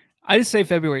is? I just say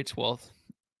February 12th.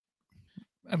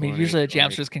 I mean, usually the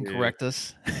Jamsters can correct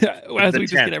us as we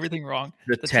just get everything wrong.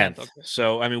 The 10th. Okay.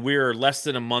 So, I mean, we're less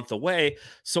than a month away.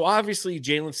 So, obviously,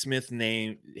 Jalen Smith's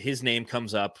name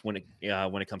comes up when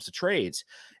it comes to trades.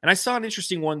 And I saw an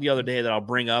interesting one the other day that I'll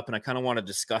bring up, and I kind of want to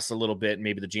discuss a little bit.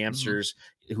 Maybe the Jamsters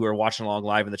who are watching along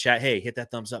live in the chat, hey, hit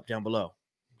that thumbs up down below.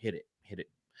 Hit it.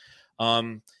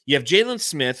 You have Jalen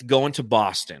Smith going to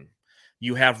Boston.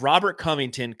 You have Robert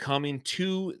Covington coming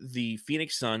to the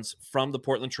Phoenix Suns from the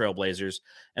Portland Trail Blazers,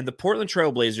 and the Portland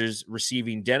Trail Blazers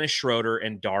receiving Dennis Schroeder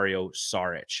and Dario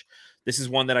Saric. This is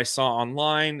one that I saw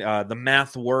online. The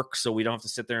math works, so we don't have to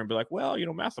sit there and be like, well,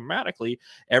 mathematically,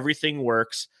 everything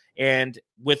works. And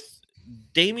with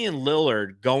Damian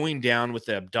Lillard going down with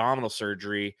the abdominal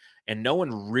surgery and no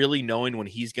one really knowing when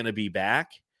he's going to be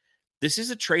back, this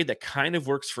is a trade that kind of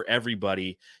works for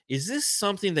everybody. Is this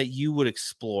something that you would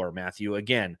explore, Matthew?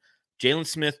 Again, Jalen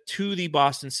Smith to the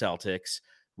Boston Celtics,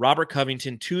 Robert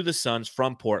Covington to the Suns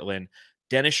from Portland,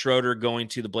 Dennis Schroeder going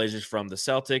to the Blazers from the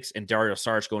Celtics, and Dario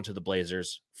Saric going to the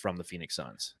Blazers from the Phoenix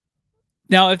Suns.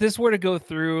 Now, if this were to go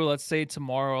through, let's say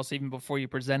tomorrow, so even before you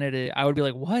presented it, I would be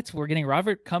like, what? We're getting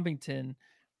Robert Covington,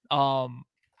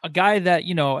 a guy that,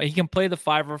 he can play the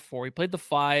 5 or 4. He played the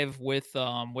 5 with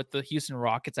the Houston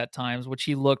Rockets at times, which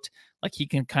he looked like he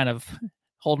can kind of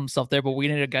hold himself there. But we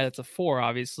need a guy that's a 4,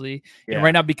 obviously. Yeah. And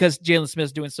right now, because Jalen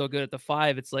Smith's doing so good at the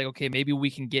 5, it's like, okay, maybe we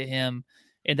can get him,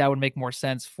 and that would make more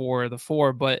sense for the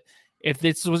 4. But if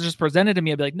this was just presented to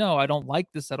me, I'd be like, no, I don't like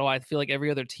this at all. I feel like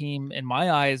every other team in my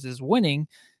eyes is winning.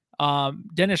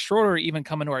 Dennis Schroeder even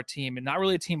coming to our team, and not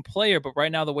really a team player, but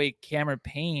right now the way Cameron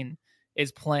Payne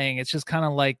is playing, it's just kind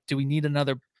of like, do we need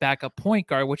another backup point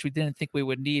guard, which we didn't think we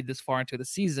would need this far into the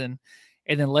season,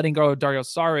 and then letting go of Dario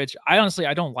Saric? I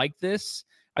don't like this.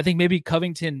 I think maybe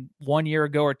Covington 1 year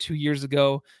ago or 2 years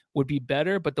ago would be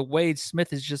better, but the way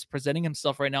Smith is just presenting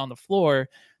himself right now on the floor,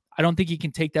 I don't think he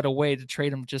can take that away to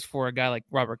trade him just for a guy like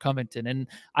Robert Covington. And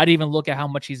I'd even look at how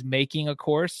much he's making, of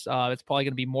course. It's probably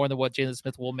going to be more than what Jalen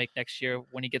Smith will make next year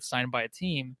when he gets signed by a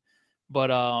team. But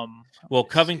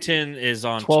Covington is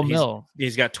on 12 mil.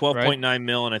 He's got 12.9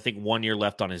 mil, and I think 1 year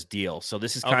left on his deal. So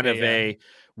this is kind of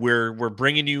we're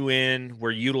bringing you in,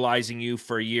 we're utilizing you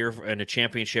for a year in a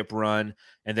championship run,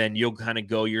 and then you'll kind of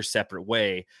go your separate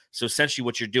way. So essentially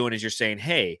what you're doing is you're saying,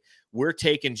 hey, we're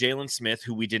taking Jalen Smith,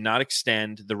 who we did not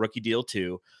extend the rookie deal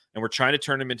to, and we're trying to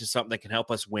turn him into something that can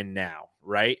help us win now,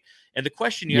 right? And the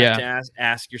question you have to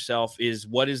ask yourself is,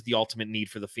 what is the ultimate need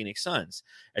for the Phoenix Suns?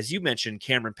 As you mentioned,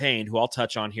 Cameron Payne, who I'll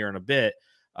touch on here in a bit,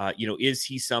 is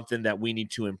he something that we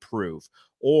need to improve?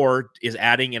 Or is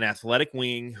adding an athletic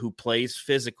wing who plays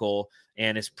physical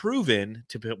and is proven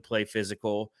to play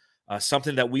physical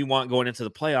something that we want going into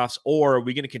the playoffs? Or are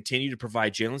we going to continue to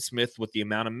provide Jalen Smith with the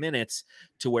amount of minutes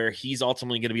to where he's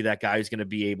ultimately going to be that guy who's going to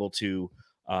be able to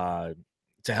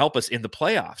help us in the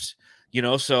playoffs?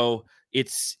 So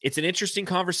it's an interesting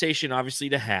conversation, obviously,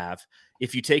 to have.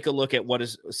 If you take a look at what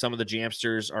some of the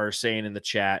Jamsters are saying in the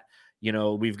chat,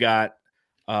 we've got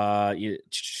I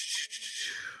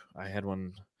had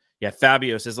one. Yeah,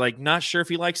 Fabio says, not sure if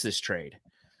he likes this trade.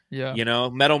 Yeah.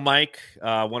 Metal Mike,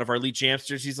 one of our elite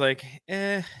Jamsters, he's like,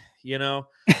 And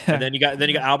then you got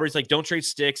Albert. He's like, don't trade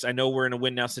Sticks. I know we're in a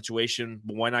win now situation,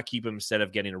 but why not keep him instead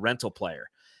of getting a rental player?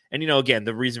 And, again,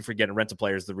 the reason for getting a rental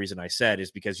player is the reason I said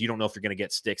is because you don't know if you're going to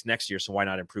get Sticks next year. So why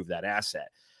not improve that asset?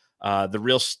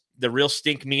 The real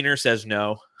stink meaner says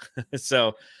no.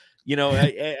 So,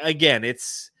 again,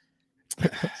 it's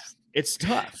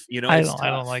tough. I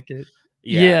don't like it.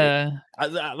 Yeah.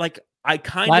 I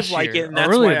kind of like it, and that's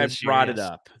why I brought it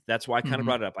up. That's why I kind of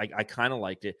brought it up. I kind of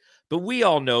liked it. But we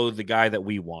all know the guy that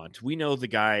we want. We know the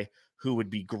guy who would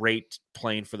be great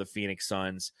playing for the Phoenix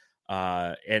Suns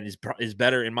and is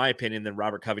better, in my opinion, than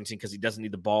Robert Covington because he doesn't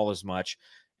need the ball as much.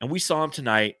 And we saw him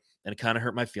tonight, and it kind of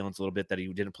hurt my feelings a little bit that he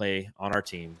didn't play on our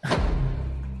team.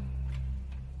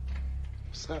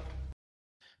 What's up?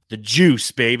 The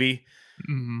juice, baby.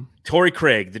 Mm-hmm. Torrey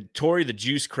Craig, the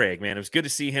Juice Craig, man. It was good to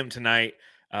see him tonight.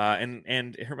 And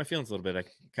it hurt my feelings a little bit. I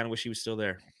kind of wish he was still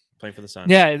there playing for the Suns.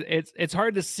 Yeah, it's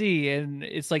hard to see, and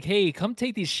it's like, hey, come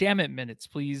take these Shamet minutes,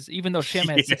 please. Even though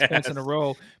Shamet had 6 points in a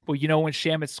row, but when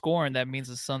Shamet's scoring, that means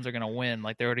the Suns are gonna win.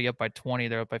 Like they're already up by 20,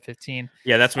 they're up by 15.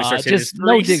 Yeah, that's when he starts hitting his no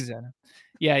threes. digs at him.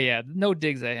 Yeah, no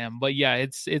digs at him. But yeah,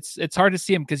 it's hard to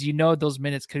see him because those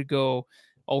minutes could go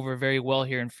over very well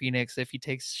here in Phoenix if he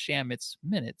takes Shamet's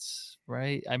minutes,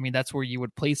 right? I mean, that's where you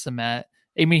would place him at.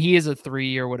 I mean, he is a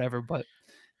 3 or whatever, but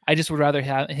I just would rather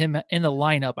have him in the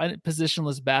lineup.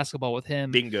 Positionless basketball with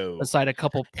him. Bingo. Beside a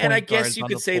couple point and I guess you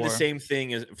could say the same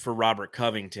thing as for Robert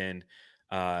Covington.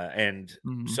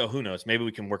 So who knows? Maybe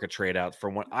we can work a trade out for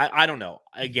one. I don't know.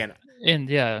 Again. And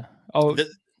yeah. Oh,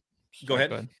 go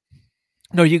ahead.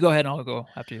 No, you go ahead and I'll go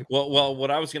after you. Well,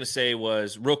 what I was going to say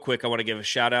was real quick. I want to give a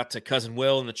shout out to Cousin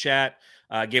Will in the chat.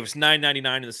 Gave us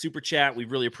 $9.99 in the super chat. We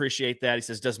really appreciate that. He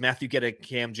says, "Does Matthew get a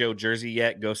Cam Joe jersey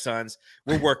yet? Go Suns!"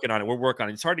 We're working on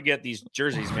it. It's hard to get these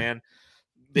jerseys, man.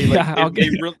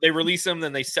 They release them,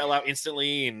 then they sell out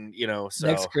instantly, and so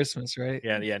next Christmas, right?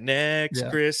 Yeah. Next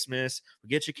Christmas, we'll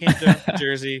get you Cam Joe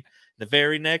jersey. The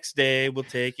very next day, we'll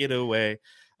take it away.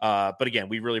 But again,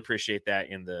 we really appreciate that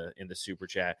in the super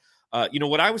chat.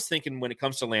 What I was thinking when it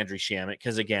comes to Landry Shamet,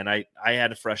 because again, I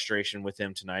had a frustration with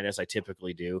him tonight, as I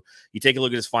typically do. You take a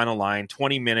look at his final line,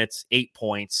 20 minutes, 8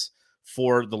 points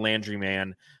for the Landry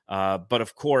man. But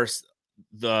of course,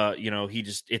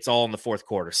 it's all in the fourth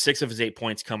quarter. 6 of his 8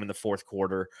 points come in the fourth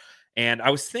quarter. And I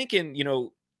was thinking,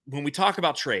 when we talk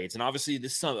about trades, and obviously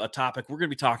this is a topic we're going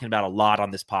to be talking about a lot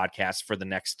on this podcast for the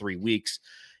next 3 weeks,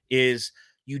 is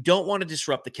you don't want to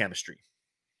disrupt the chemistry.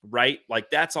 Right?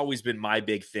 Like that's always been my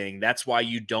big thing. That's why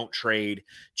you don't trade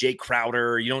Jay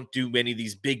Crowder. You don't do many of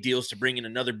these big deals to bring in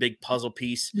another big puzzle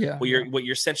piece. Yeah. What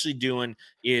you're essentially doing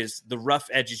is the rough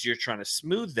edges, you're trying to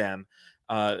smooth them.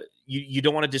 You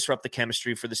don't want to disrupt the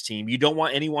chemistry for this team. You don't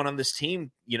want anyone on this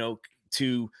team,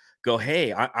 to go,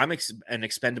 hey, I'm an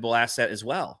expendable asset as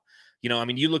well.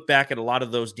 You look back at a lot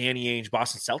of those Danny Ainge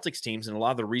Boston Celtics teams, and a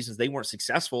lot of the reasons they weren't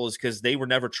successful is because they were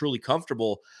never truly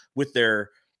comfortable with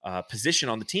their position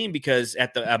on the team, because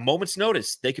at a moment's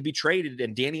notice they could be traded,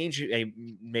 and Danny Ainge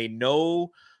made no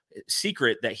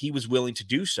secret that he was willing to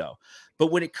do so.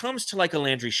 But when it comes to like a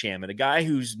Landry Shamet, a guy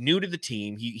who's new to the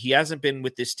team, he hasn't been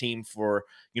with this team for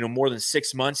more than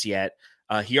 6 months yet.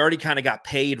 He already kind of got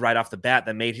paid right off the bat.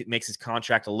 That makes his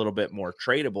contract a little bit more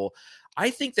tradable.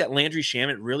 I think that Landry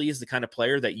Shamet really is the kind of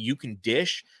player that you can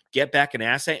dish, get back an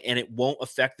asset, and it won't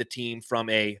affect the team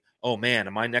from oh man,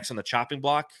 am I next on the chopping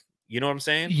block? You know what I'm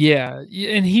saying? Yeah,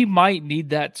 and he might need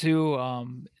that too,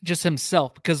 just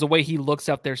himself, because the way he looks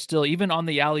out there still, even on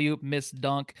the alley-oop missed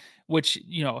dunk, which,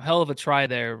 hell of a try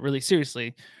there, really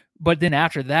seriously. But then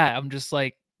after that, I'm just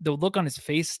like, the look on his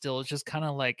face still is just kind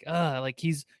of like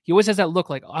he always has that look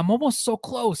like, I'm almost so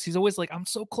close. He's always like, I'm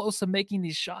so close to making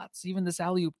these shots, even this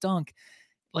alley-oop dunk.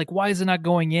 Like, why is it not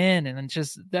going in? And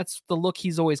just that's the look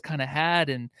he's always kind of had.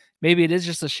 And maybe it is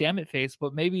just a Shamet face,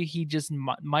 but maybe he just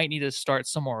might need to start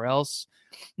somewhere else.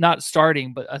 Not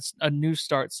starting, but a new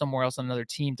start somewhere else on another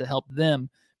team to help them,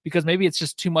 because maybe it's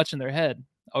just too much in their head.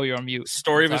 Oh, you're on mute.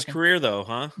 Story of his career, though,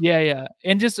 huh? Yeah.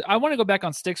 And I want to go back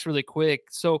on Sticks really quick.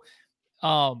 So,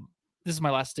 this is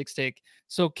my last Sticks take.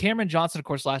 So Cameron Johnson, of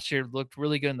course, last year looked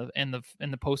really good in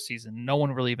the postseason. No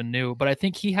one really even knew, but I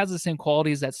think he has the same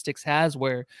qualities that Sticks has,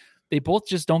 where they both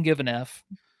just don't give an F,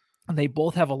 and they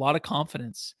both have a lot of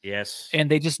confidence. Yes, and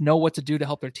they just know what to do to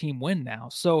help their team win now.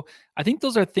 So I think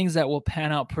those are things that will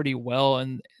pan out pretty well.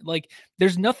 And like,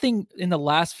 there's nothing in the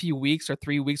last few weeks or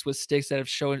 3 weeks with Sticks that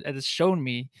has shown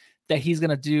me that he's going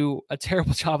to do a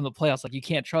terrible job in the playoffs. Like, you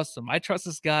can't trust him. I trust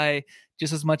this guy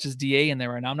just as much as DA in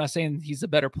there right now. I'm not saying he's a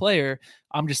better player.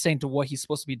 I'm just saying to what he's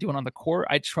supposed to be doing on the court,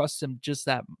 I trust him just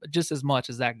as much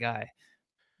as that guy.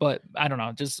 But I don't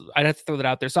know. I'd have to throw that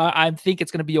out there. So I think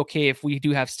it's going to be okay if we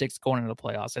do have Sticks going into the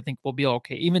playoffs. I think we'll be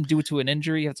okay. Even due to an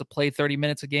injury, he has to play 30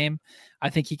 minutes a game. I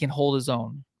think he can hold his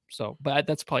own. So, but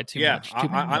that's probably too much.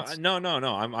 No.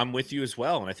 I'm with you as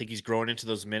well. And I think he's growing into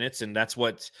those minutes. And that's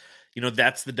what,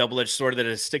 that's the double-edged sword that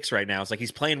is Sticks right now. It's like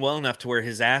he's playing well enough to where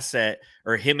his asset,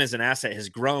 or him as an asset, has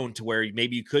grown to where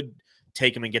maybe you could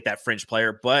take him and get that fringe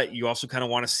player, but you also kind of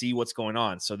want to see what's going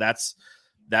on. So that's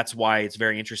why it's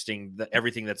very interesting that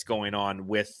everything that's going on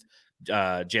with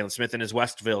Jalen Smith. And as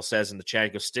Westville says in the chat, he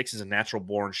goes, Sticks is a natural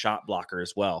born shot blocker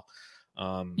as well.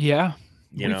 Yeah.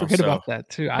 We forget about that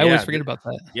too. I always forget about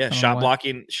that. Yeah. Shot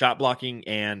blocking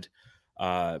and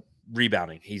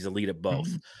rebounding. He's elite at both.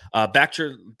 Mm-hmm. Back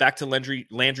to Landry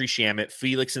Shamet.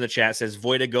 Felix in the chat says,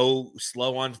 Voida, go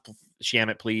slow on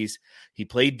Shamet, please. He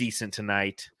played decent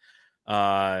tonight.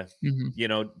 You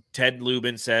know, Ted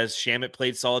Lubin says Shamet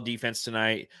played solid defense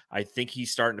tonight. I think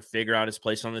he's starting to figure out his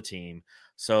place on the team.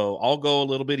 So I'll go a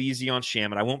little bit easy on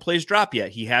Shamet. I won't play his drop yet.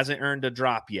 He hasn't earned a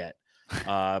drop yet.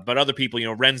 But other people, you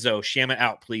know, Renzo, Shamet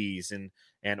out, please.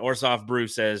 And Orzov Brew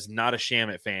says, not a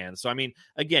Shamet fan. So, I mean,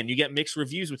 again, you get mixed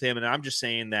reviews with him. And I'm just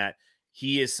saying that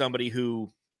he is somebody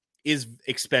who is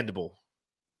expendable,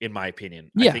 in my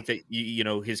opinion. Yeah. I think that, you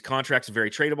know, his contract's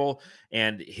very tradable,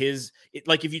 and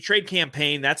like if you trade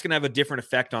Campaign, that's going to have a different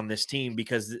effect on this team,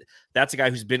 because that's a guy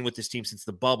who's been with this team since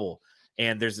the bubble.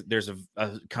 And there's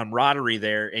a camaraderie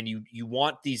there. And you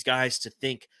want these guys to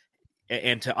think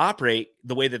and to operate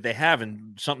the way that they have,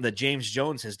 and something that James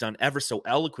Jones has done ever so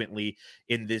eloquently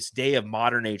in this day of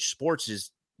modern age sports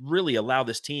is really allow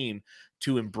this team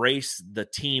to embrace the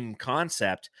team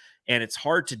concept. And it's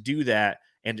hard to do that.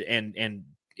 And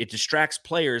it distracts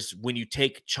players when you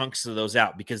take chunks of those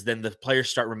out, because then the players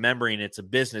start remembering it's a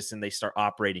business and they start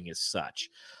operating as such.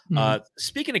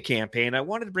 Speaking of Campaign, I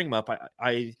wanted to bring him up.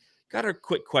 I got a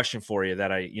quick question for you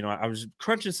that I was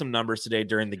crunching some numbers today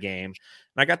during the game,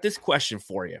 and I got this question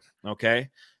for you. Okay.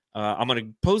 I'm going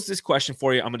to pose this question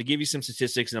for you. I'm going to give you some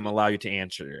statistics, and I'm going to allow you to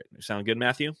answer it. Sound good,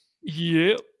 Matthew?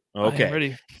 Yep. Okay.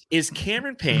 Ready. Is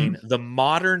Cameron Payne the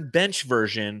modern bench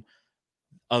version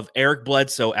of Eric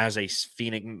Bledsoe as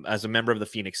a member of the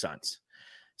Phoenix Suns?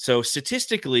 So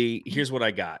statistically, here's what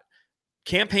I got.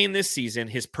 Campaign this season,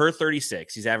 his per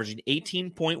 36, he's averaging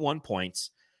 18.1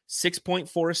 points,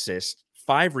 6.4 assists,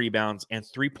 5 rebounds, and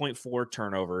 3.4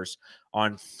 turnovers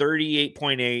on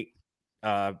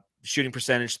 38.8 shooting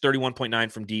percentage,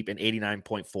 31.9 from deep, and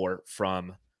 89.4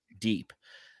 from deep.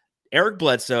 Eric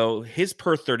Bledsoe, his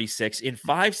per 36 in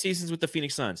 5 seasons with the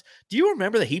Phoenix Suns. Do you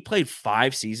remember that he played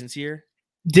 5 seasons here?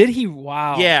 Did he?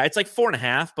 Wow. Yeah, it's like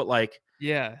 4.5, but like,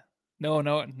 yeah, no.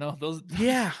 Those,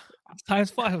 yeah,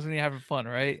 times 5 was when you're having fun,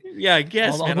 right? Yeah, I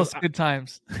guess, all those good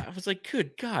times. I was like,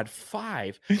 good God,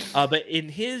 5. But in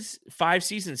his 5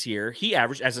 seasons here, he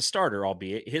averaged, as a starter,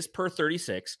 albeit, his per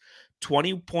 36,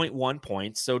 20.1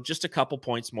 points. So just a couple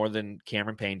points more than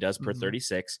Cameron Payne does per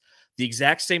 36. The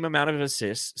exact same amount of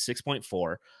assists,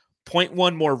 6.4.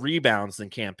 0.1 more rebounds than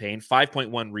Campaign,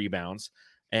 5.1 rebounds.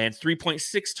 And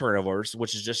 3.6 turnovers,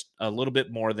 which is just a little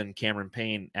bit more than Cameron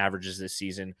Payne averages this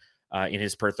season in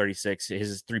his per 36. His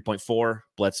is 3.4,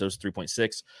 Bledsoe's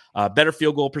 3.6. Better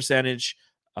field goal percentage,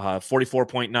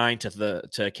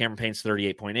 44.9 to Cameron Payne's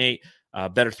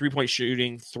 38.8. Better three-point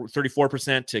shooting,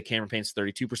 34% to Cameron Payne's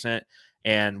 32%.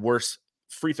 And worse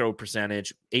free throw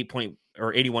percentage,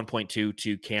 81.2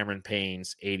 to Cameron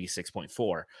Payne's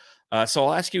 86.4. So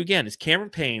I'll ask you again, is Cameron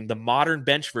Payne the modern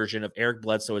bench version of Eric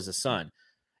Bledsoe as a Sun?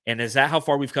 And is that how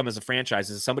far we've come as a franchise?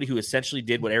 Is somebody who essentially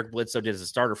did what Eric Bledsoe did as a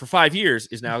starter for 5 years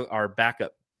is now our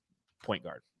backup point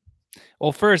guard?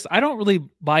 Well, first, I don't really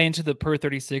buy into the per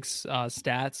 36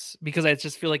 stats, because I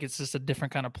just feel like it's just a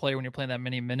different kind of player when you're playing that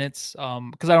many minutes.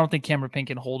 Because I don't think Cameron Payne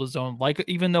can hold his own. Like,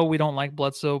 even though we don't like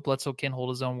Bledsoe can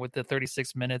hold his own with the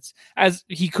 36 minutes, as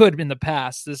he could in the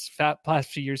past.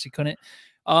 Past few years, he couldn't.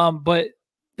 But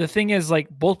the thing is, like,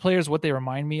 both players, what they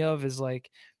remind me of is like,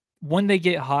 when they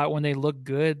get hot, when they look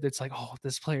good, it's like, oh,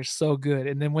 this player's so good.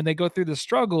 And then when they go through the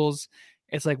struggles,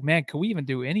 it's like, man, can we even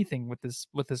do anything with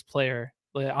this player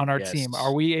on our team?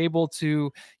 Are we able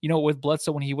to, with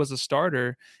Bledsoe when he was a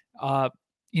starter,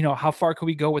 how far could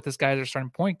we go with this guy as our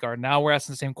starting point guard? Now we're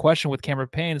asking the same question with Cameron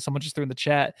Payne. Someone just threw in the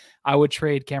chat, I would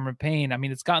trade Cameron Payne. I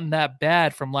mean, it's gotten that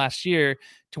bad from last year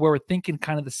to where we're thinking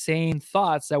kind of the same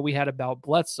thoughts that we had about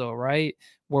Bledsoe, right?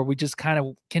 Where we just kind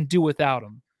of can do without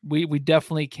him. We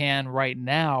definitely can right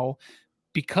now,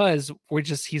 because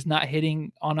he's not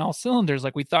hitting on all cylinders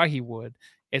like we thought he would.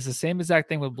 It's the same exact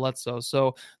thing with Bledsoe.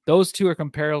 So those two are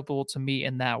comparable to me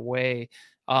in that way.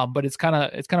 But it's kind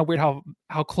of weird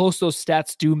how close those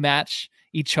stats do match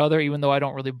each other, even though I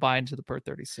don't really buy into the per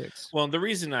 36. Well, the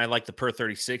reason I like the per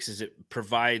 36 is it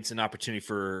provides an opportunity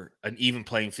for an even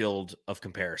playing field of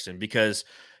comparison, because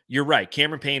you're right.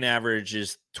 Cameron Payne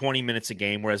averages 20 minutes a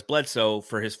game, whereas Bledsoe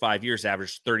for his 5 years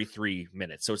averaged 33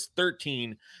 minutes. So it's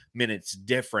 13 minutes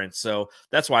difference. So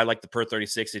that's why I like the per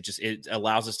 36. It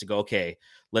allows us to go, okay,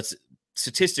 let's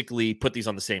statistically put these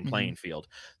on the same playing field.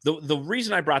 The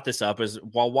reason I brought this up is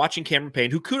while watching Cameron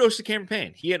Payne, who kudos to Cameron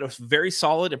Payne. He had a very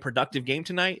solid and productive game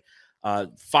tonight.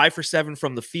 5 for 7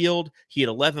 from the field. He had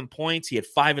 11 points. He had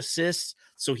 5 assists.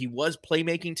 So he was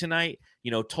playmaking tonight.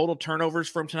 Total turnovers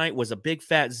from tonight was a big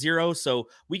fat 0. So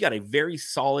we got a very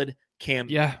solid Payne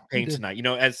tonight.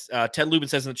 As Ted Lubin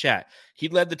says in the chat, he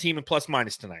led the team in plus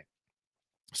minus tonight.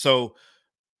 So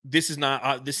this is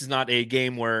not a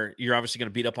game where you're obviously going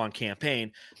to beat up on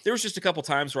Campaign. There was just a couple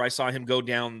times where I saw him go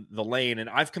down the lane, and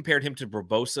I've compared him to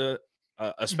Barbosa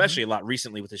especially a lot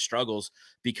recently with his struggles,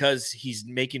 because he's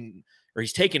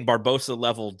taking Barbosa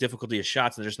level difficulty of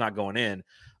shots and they're just not going in.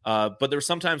 But there were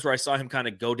some times where I saw him kind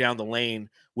of go down the lane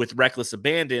with reckless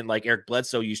abandon, like Eric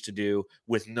Bledsoe used to do,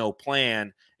 with no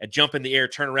plan, and jump in the air,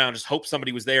 turn around, just hope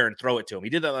somebody was there and throw it to him. He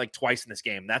did that like twice in this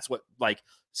game. That's what like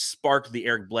sparked the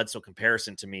Eric Bledsoe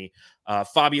comparison to me.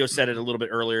 Fabio said it a little bit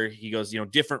earlier. He goes,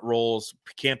 different roles.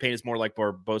 Campaign is more like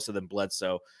Barbosa than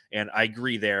Bledsoe. And I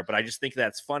agree there. But I just think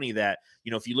that's funny that,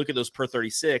 if you look at those per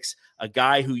 36, a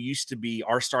guy who used to be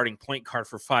our starting point guard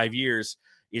for 5 years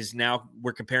is now,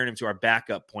 we're comparing him to our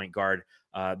backup point guard.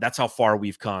 That's how far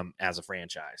we've come as a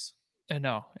franchise. I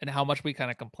know, and how much we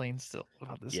kind of complain still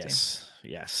about this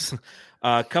team. Yes.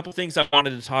 A couple things I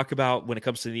wanted to talk about when it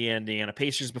comes to the Indiana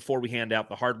Pacers before we hand out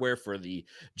the hardware for the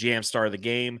Jam Star of the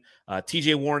game.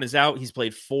 TJ Warren is out. He's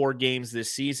played 4 games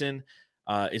this season.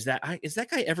 Is that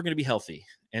guy ever going to be healthy?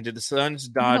 And did the Suns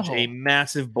dodge a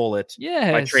massive bullet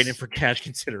by trading for cash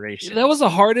consideration? That was the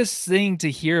hardest thing to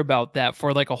hear about that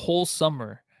for like a whole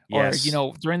summer. Yes.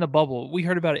 Or, during the bubble, we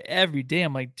heard about it every day.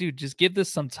 I'm like, dude, just give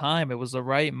this some time. It was the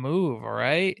right move. All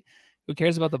right. Who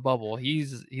cares about the bubble?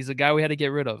 He's a guy we had to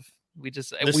get rid of. We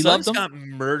Suns got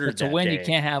murdered to win. Day. You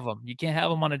can't have him. You can't have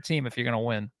him on a team if you're going to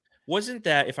win. Wasn't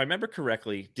that, if I remember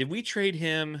correctly, did we trade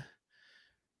him?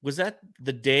 Was that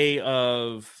the day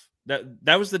of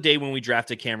that was the day when we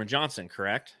drafted Cameron Johnson,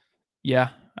 correct? Yeah,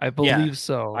 I believe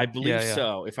so. I believe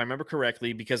so, if I remember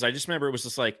correctly, because I just remember it was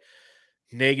just like,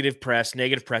 negative press.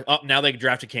 Oh, now they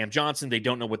drafted Cam Johnson. They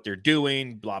don't know what they're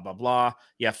doing. Blah, blah, blah.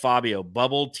 Yeah, Fabio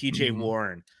bubbled TJ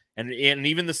Warren. And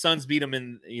even the Suns beat him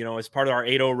in, as part of our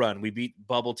 8-0 run. We beat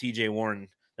bubble TJ Warren.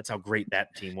 That's how great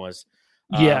that team was.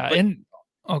 Go ahead.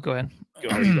 Go ahead.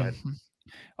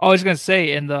 I was going to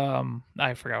say,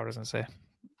 I forgot what I was going to say.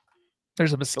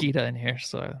 There's a mosquito in here,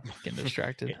 so I'm getting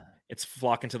distracted. It's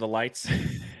flocking to the lights.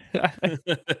 But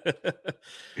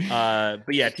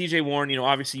yeah, TJ Warren,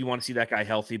 obviously you want to see that guy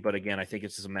healthy, but again, I think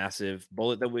it's just a massive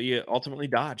bullet that we ultimately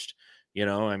dodged.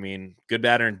 Good,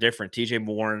 bad, or indifferent. TJ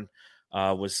Warren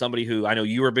was somebody who I know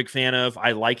you were a big fan of.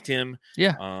 I liked him.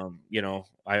 Yeah.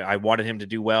 I wanted him to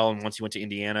do well. And once he went to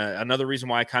Indiana, another reason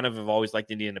why I kind of have always liked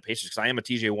Indiana Pacers, because I am a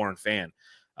TJ Warren fan.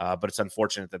 But it's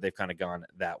unfortunate that they've kind of gone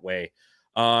that way.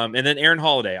 And then Aaron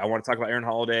Holiday. I want to talk about Aaron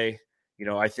Holiday.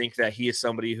 I think that he is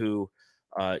somebody who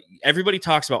everybody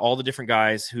talks about all the different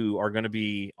guys who are going to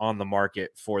be on the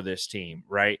market for this team,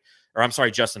 right? Or I'm sorry,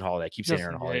 Justin Holiday. I keep saying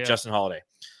Aaron Holiday. Yeah. Justin Holiday.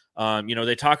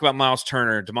 They talk about Miles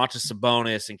Turner, Domantas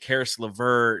Sabonis, and Karis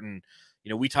LeVert, and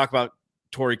we talk about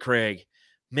Torrey Craig.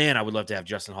 Man, I would love to have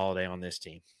Justin Holiday on this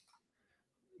team.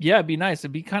 Yeah, it'd be nice.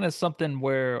 It'd be kind of something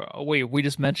where, we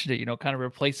just mentioned it, kind of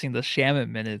replacing the Shamet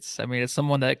minutes. I mean, it's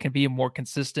someone that can be more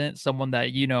consistent, someone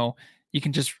that, you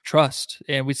can just trust.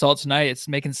 And we saw it tonight. It's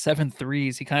making 7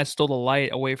 threes. He kind of stole the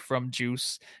light away from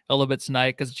Juice a little bit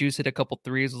tonight, because Juice hit a couple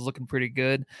threes, was looking pretty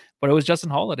good. But it was Justin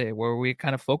Holiday where we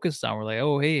kind of focused on. We're like,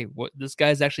 oh, hey, this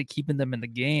guy's actually keeping them in the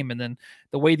game. And then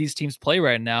the way these teams play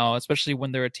right now, especially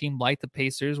when they're a team like the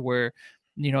Pacers where,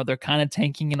 they're kind of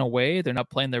tanking in a way. They're not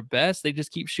playing their best. They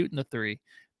just keep shooting the three.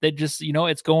 They just,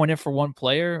 it's going in for one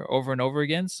player over and over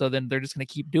again. So then they're just going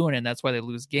to keep doing it. And that's why they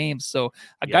lose games. So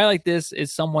a guy like this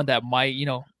is someone that might,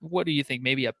 what do you think?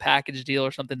 Maybe a package deal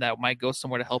or something that might go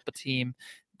somewhere to help a team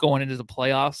going into the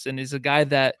playoffs. And is a guy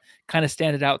that kind of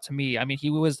standed out to me. I mean, he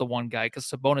was the one guy because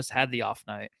Sabonis had the off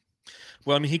night.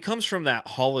 Well, I mean, he comes from that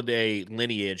Holiday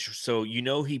lineage. So,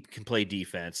 he can play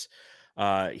defense.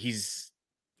 He's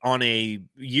on a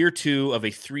year 2 of a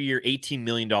 3-year, $18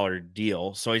 million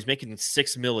deal. So he's making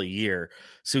 $6 million a year.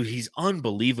 So he's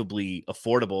unbelievably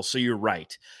affordable. So you're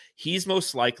right. He's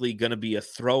most likely going to be a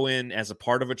throw-in as a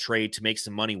part of a trade to make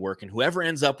some money work. And whoever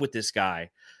ends up with this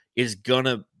guy is going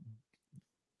to,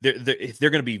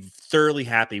 they're going to be thoroughly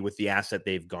happy with the asset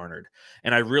they've garnered.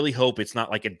 And I really hope it's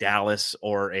not like a Dallas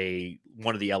or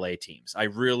one of the LA teams. I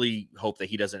really hope that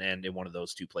he doesn't end in one of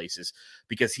those two places,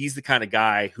 because he's the kind of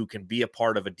guy who can be a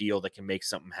part of a deal that can make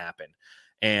something happen.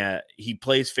 And he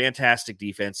plays fantastic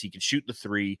defense. He can shoot the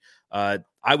three. I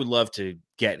would love to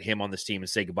get him on this team and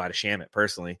say goodbye to Shamet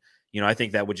personally. I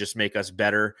think that would just make us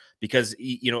better, because,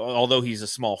 although he's a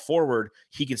small forward,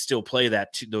 he can still play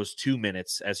those 2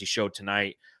 minutes as he showed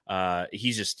tonight.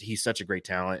 He's such a great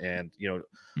talent, and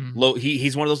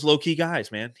he's one of those low-key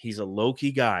guys, man. He's a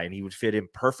low-key guy, and he would fit in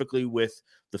perfectly with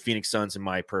the Phoenix Suns, in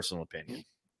my personal opinion.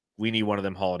 We need one of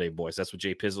them Holiday boys. That's what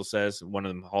Jay Pizzle says. One of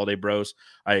them Holiday bros.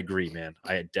 I agree, man.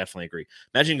 I definitely agree.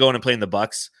 Imagine going and playing the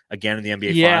Bucks again in the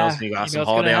NBA Finals, and you got some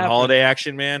Holiday on Holiday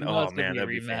action, man. Oh man, that'd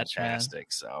be fantastic. Man.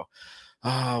 So,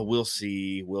 We'll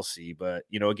see. But,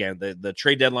 again, the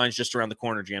trade deadline is just around the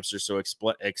corner, Jamsters. So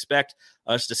expect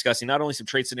us discussing not only some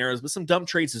trade scenarios, but some dumb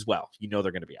trades as well. They're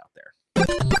going to be out there.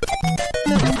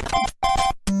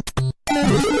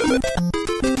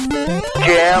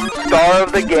 Jam Star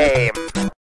of the Game.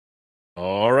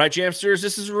 All right, Jamsters,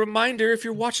 this is a reminder. If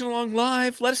you're watching along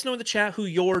live, let us know in the chat who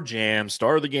your Jam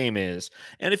Star of the Game is.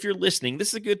 And if you're listening, this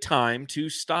is a good time to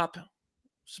stop,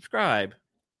 subscribe,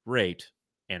 rate,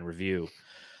 and review.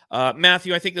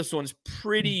 Matthew, I think this one's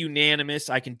pretty unanimous.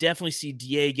 I can definitely see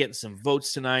DA getting some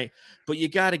votes tonight, but you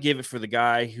got to give it for the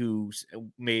guy who's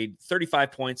made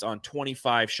 35 points on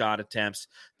 25 shot attempts.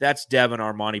 That's Devin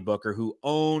Armani Booker, who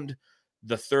owned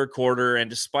the third quarter,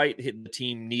 and despite hitting the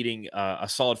team needing a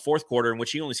solid fourth quarter in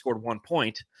which he only scored 1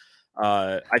 point,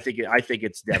 I think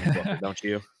it's Devin Booker, don't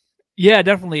you? Yeah,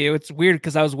 definitely. It's weird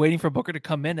because I was waiting for Booker to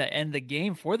come in to end the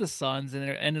game for the Suns, and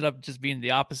it ended up just being the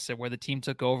opposite, where the team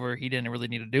took over. He didn't really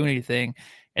need to do anything,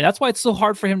 and that's why it's so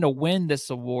hard for him to win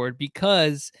this award,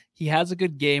 because he has a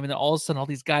good game, and then all of a sudden all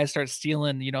these guys start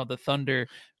stealing, the thunder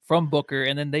from Booker,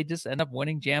 and then they just end up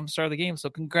winning Jam Star of the Game.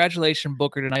 So congratulations,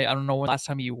 Booker, tonight. I don't know when last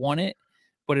time you won it,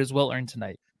 but it was well earned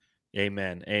tonight.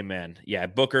 Amen. Yeah,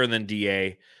 Booker and then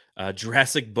DA.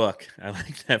 Jurassic Book. I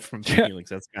like that from Felix.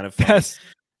 That's kind of fun.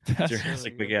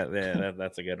 Jurassic Book. Yeah,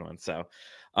 that's a good one. So,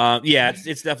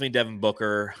 it's definitely Devin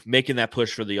Booker making that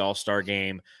push for the All-Star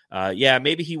game.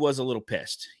 Maybe he was a little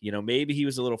pissed. Maybe he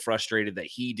was a little frustrated that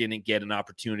he didn't get an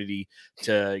opportunity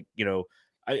to,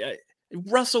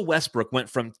 Russell Westbrook went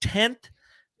from 10th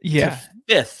to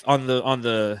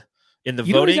 5th in the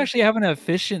voting. He's actually having an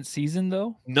efficient season,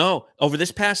 though. No, over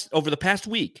the past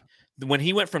week, when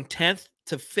he went from 10th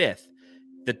to 5th,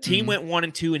 the team went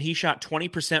 1-2, and he shot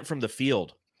 20% from the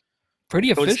field. Pretty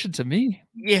efficient to me.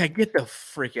 Yeah, get the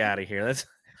frick out of here. That's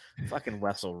fucking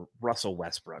Russell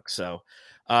Westbrook. So,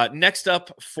 next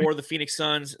up for the Phoenix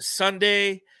Suns,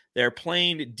 Sunday, they're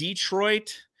playing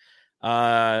Detroit.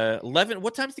 11.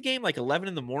 What time's the game? Like 11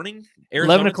 in the morning?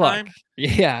 Arizona 11 o'clock. Time?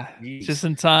 Yeah, just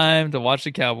in time to watch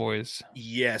the Cowboys.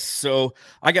 Yes. So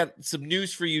I got some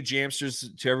news for you, Jamsters,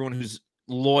 to everyone who's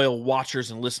loyal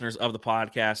watchers and listeners of the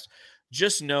podcast.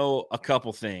 Just know a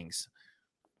couple things.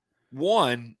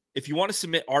 One, if you want to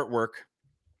submit artwork,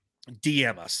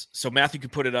 DM us. So Matthew can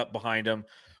put it up behind him.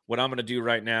 What I'm going to do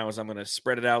right now is I'm going to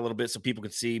spread it out a little bit so people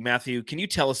can see. Matthew, can you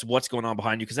tell us what's going on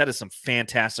behind you? Because that is some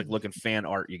fantastic looking fan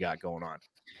art you got going on.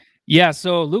 Yeah,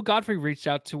 so Luke Godfrey reached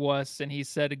out to us, and he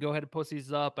said to go ahead and post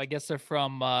these up. I guess they're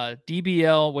from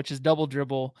DBL, which is Double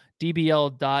Dribble,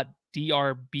 dbl.drbbl.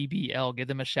 Give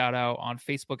them a shout out on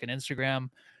Facebook and Instagram.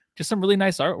 Just some really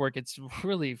nice artwork. It's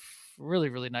really, really,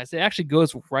 really nice. It actually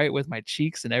goes right with my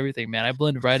cheeks and everything, man. I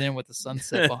blend right in with the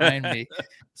sunset behind me.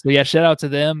 So, yeah, shout out to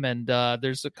them. And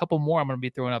there's a couple more I'm going to be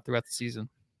throwing up throughout the season.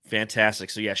 Fantastic.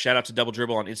 So, yeah, shout out to Double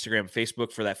Dribble on Instagram and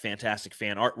Facebook for that fantastic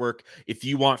fan artwork. If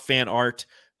you want fan art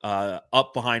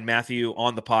up behind Matthew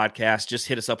on the podcast, just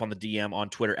hit us up on the DM on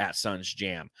Twitter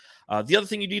 @SunsJam. The other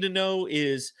thing you need to know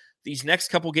is these next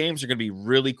couple games are going to be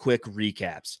really quick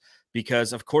recaps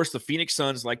because, of course, the Phoenix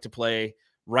Suns like to play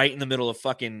right in the middle of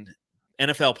fucking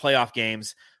NFL playoff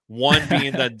games, one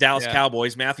being the Dallas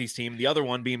Cowboys, Matthew's team, the other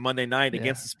one being Monday night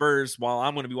against the Spurs, while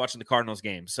I'm going to be watching the Cardinals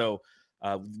game. So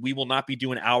we will not be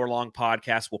doing hour-long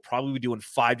podcasts. We'll probably be doing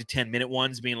 5 to 10-minute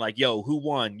ones, being like, yo, who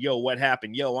won? Yo, what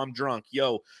happened? Yo, I'm drunk.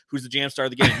 Yo, who's the jam star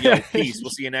of the game? Yo, peace.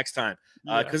 We'll see you next time.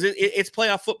 Because it's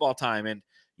playoff football time, and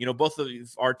both of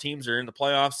our teams are in the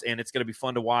playoffs, and it's going to be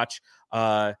fun to watch.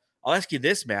 I'll ask you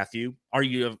this, Matthew. Are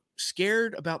you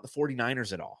scared about the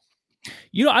 49ers at all?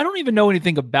 I don't even know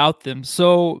anything about them.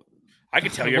 So I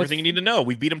can tell you everything you need to know.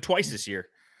 We beat them twice this year.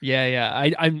 Yeah.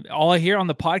 I'm all I hear on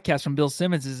the podcast from Bill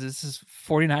Simmons is this is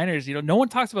 49ers. No one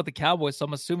talks about the Cowboys, so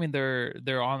I'm assuming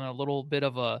they're on a little bit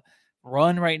of a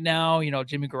run right now.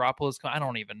 Jimmy Garoppolo's I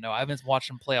don't even know. I haven't watched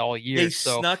them play all year. They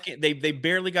snuck it. They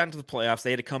barely got into the playoffs.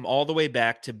 They had to come all the way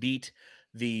back to beat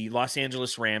the Los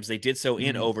Angeles Rams. They did so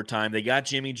in overtime. They got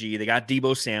Jimmy G. They got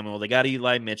Deebo Samuel. They got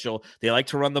Eli Mitchell. They like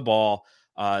to run the ball.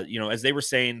 As they were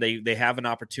saying, they have an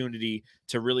opportunity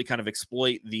to really kind of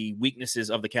exploit the weaknesses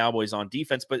of the Cowboys on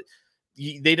defense, but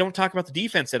they don't talk about the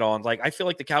defense at all. And I feel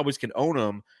like the Cowboys can own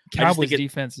them. Cowboys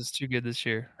defense is too good this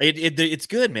year. It's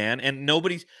good, man. And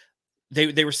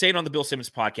they were saying on the Bill Simmons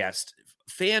podcast,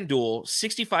 FanDuel,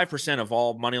 65% of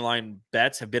all moneyline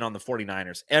bets have been on the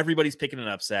 49ers. Everybody's picking an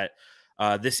upset.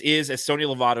 This is, as Sonia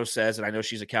Lovato says, and I know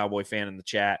she's a Cowboy fan in the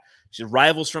chat, she's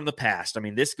rivals from the past. I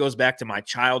mean, this goes back to my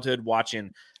childhood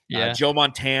watching Joe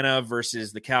Montana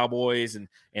versus the Cowboys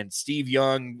and Steve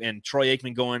Young and Troy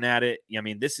Aikman going at it. I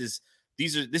mean, these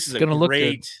This is a gonna look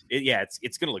great.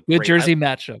 It's going to look good great. Jersey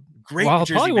matchup. Great Wow,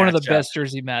 Jersey probably one of the matchup. best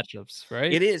Jersey matchups,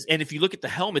 right? It is. And if you look at the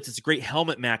helmets, it's a great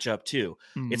helmet matchup too.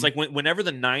 It's like whenever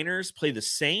the Niners play the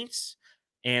Saints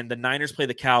and the Niners play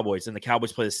the Cowboys and the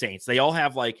Cowboys play the Saints, they all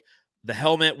have like the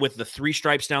helmet with the 3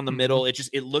 stripes down the middle.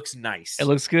 It looks nice. It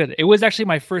looks good. It was actually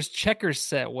my first checkers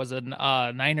set was a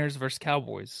Niners versus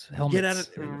Cowboys helmet.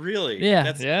 Really? Yeah,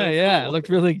 That's yeah, so yeah. cool. It looked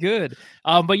really good.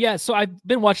 But yeah, so I've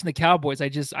been watching the Cowboys.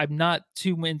 I'm not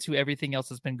too into everything else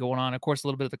that's been going on. Of course, a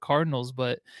little bit of the Cardinals,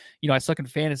 but I suck in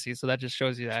fantasy, so that just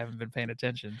shows you that I haven't been paying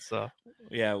attention. So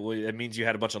yeah, well, it means you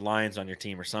had a bunch of Lions on your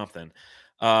team or something.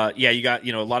 You got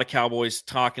a lot of Cowboys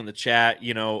talk in the chat.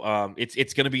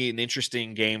 It's going to be an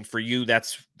interesting game for you.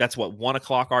 That's what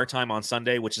 1:00 our time on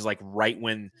Sunday, which is like right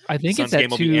when I think Suns it's game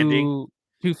at will be ending.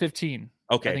 2:15.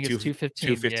 Okay, I think it's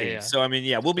 2:15. 2:15. Yeah. So I mean,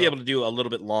 we'll be able to do a little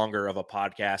bit longer of a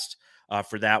podcast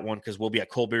for that one because we'll be at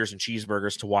Cold Beers and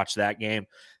Cheeseburgers to watch that game,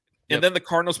 and then the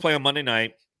Cardinals play on Monday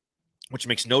night, which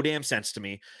makes no damn sense to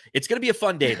me. It's going to be a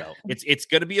fun day though. It's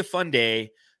going to be a fun day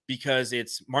because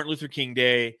it's Martin Luther King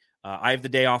Day. I have the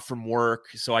day off from work,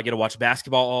 so I get to watch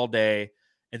basketball all day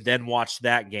and then watch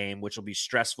that game, which will be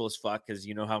stressful as fuck because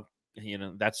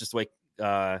that's just the way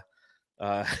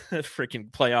freaking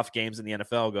playoff games in the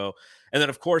NFL go. And then,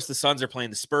 of course, the Suns are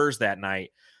playing the Spurs that night.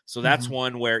 So that's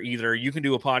one where either you can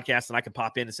do a podcast and I can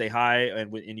pop in and say hi,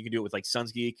 and you can do it with like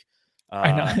Suns Geek.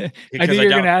 I know. I knew you were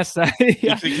going to ask that.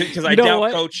 Because I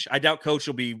doubt Coach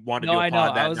will be wanting to do a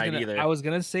pod that night either. I was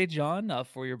going to say, John,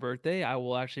 for your birthday, I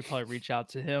will actually probably reach out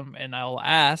to him and I'll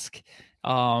ask.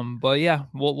 But yeah,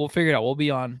 we'll figure it out. We'll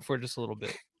be on for just a little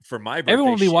bit. For my birthday,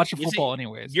 everyone will be watching football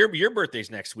anyways. Your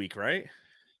birthday's next week, right?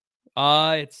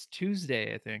 It's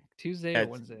Tuesday, I think. Tuesday or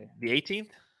Wednesday. The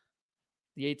 18th?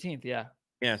 The 18th, yeah.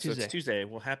 Yeah, so it's Tuesday.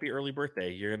 Well, happy early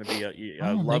birthday. You're going to be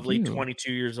a lovely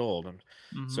 22 years old.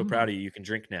 I'm so proud of you. You can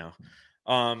drink now.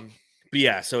 But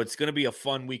yeah, so it's going to be a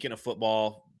fun weekend of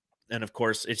football. And of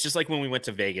course, it's just like when we went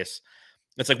to Vegas.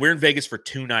 It's like we're in Vegas for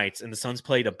 2 nights and the Suns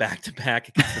played a back-to-back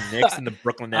against the Knicks and the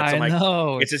Brooklyn Nets. I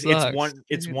know.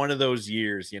 It's one of those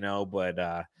years, but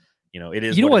it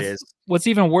is what it is. What's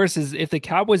even worse is if the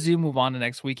Cowboys do move on to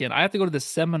next weekend, I have to go to the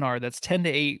seminar that's 10 to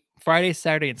 8, Friday,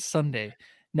 Saturday, and Sunday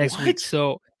next week.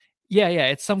 So yeah,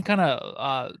 it's some kind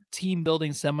of team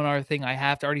building seminar thing. I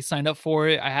have to already signed up for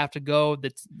it. I have to go.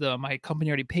 My company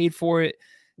already paid for it.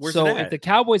 Where's so it at? If the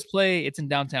Cowboys play, it's in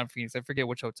downtown Phoenix. I forget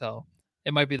which hotel.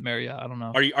 It might be the Marriott. I don't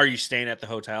know. Are you staying at the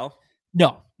hotel?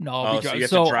 No. I'll be driving.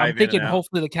 So I'm thinking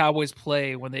hopefully the Cowboys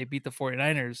play when they beat the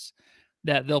 49ers,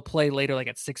 that they'll play later, like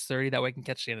at 6:30. That way I can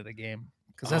catch the end of the game.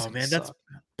 That's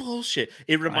bullshit.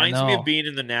 It reminds me of being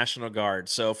in the National Guard.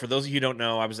 So for those of you who don't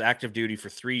know, I was active duty for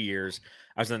 3 years.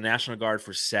 I was in the National Guard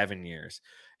for 7 years.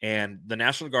 And the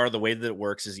National Guard, the way that it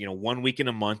works is, 1 week in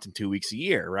a month and 2 weeks a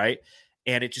year, right?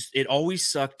 And it always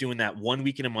sucked doing that 1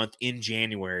 week in a month in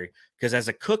January. Because as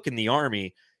a cook in the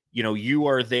Army, you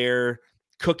are there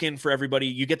cooking for everybody.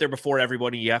 You get there before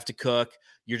everybody. You have to cook.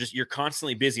 You're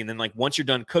constantly busy. And then like once you're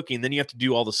done cooking, then you have to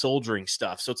do all the soldiering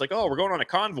stuff. So it's like, oh, we're going on a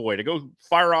convoy to go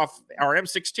fire off our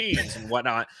M16s and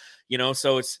whatnot,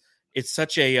 so it's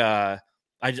such a,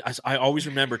 I always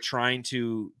remember trying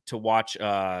to watch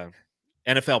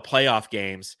NFL playoff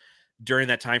games during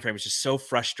that time frame. It's just so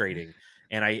frustrating.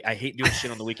 And I hate doing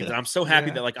shit on the weekends. And I'm so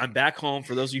happy that like I'm back home.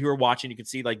 For those of you who are watching, you can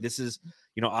see like this is,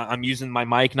 I'm using my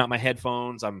mic, not my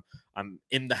headphones. I'm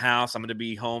in the house. I'm going to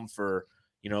be home for,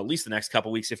 at least the next couple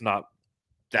of weeks. If not,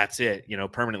 that's it.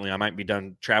 Permanently, I might be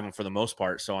done traveling for the most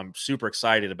part. So I'm super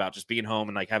excited about just being home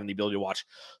and like having the ability to watch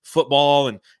football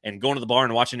and going to the bar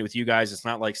and watching it with you guys. It's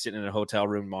not like sitting in a hotel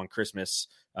room on Christmas,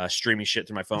 streaming shit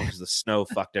through my phone because the snow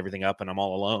fucked everything up and I'm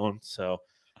all alone. So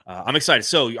I'm excited.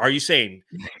 So are you saying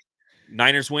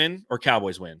Niners win or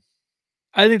Cowboys win?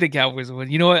 I think the Cowboys win.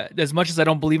 You know what? As much as I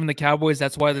don't believe in the Cowboys,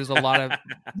 that's why there's a lot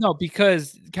of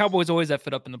because Cowboys always have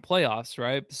it up in the playoffs,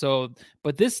 right? So,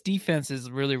 but this defense is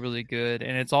really, really good,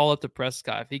 and it's all up to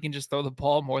Prescott. If he can just throw the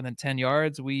ball more than 10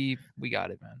 yards, we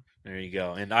got it, man. There you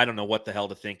go. And I don't know what the hell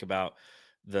to think about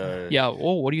the. Yeah.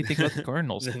 Well, what do you think about the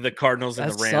Cardinals? The Cardinals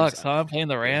and the Rams. That sucks, huh? Playing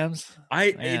the Rams.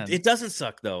 It doesn't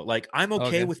suck though. Like I'm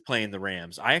okay with playing the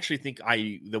Rams. I actually think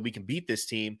that we can beat this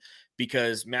team.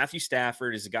 Because Matthew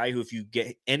Stafford is a guy who, if you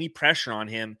get any pressure on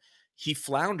him, he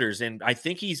flounders. And I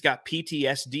think he's got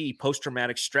PTSD,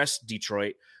 post-traumatic stress,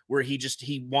 Detroit, where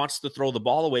he wants to throw the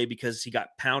ball away because he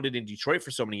got pounded in Detroit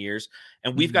for so many years.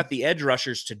 And we've got the edge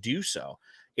rushers to do so.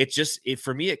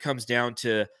 For me, it comes down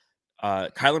to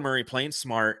Kyler Murray playing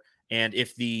smart. And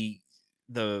if the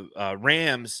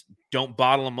Rams don't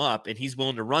bottle him up and he's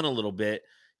willing to run a little bit,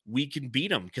 we can beat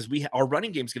them because our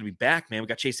running game is going to be back, man. We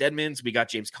got Chase Edmonds, we got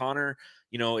James Conner.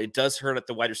 It does hurt at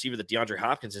the wide receiver that DeAndre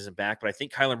Hopkins isn't back, but I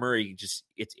think Kyler Murray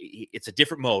it's a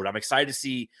different mode. I'm excited to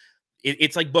see.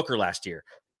 It's like Booker last year.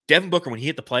 Devin Booker, when he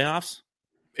hit the playoffs,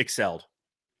 excelled.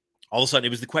 All of a sudden, it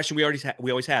was the question we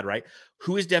always had, right?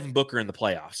 Who is Devin Booker in the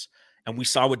playoffs? And we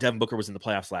saw what Devin Booker was in the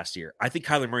playoffs last year. I think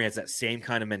Kyler Murray has that same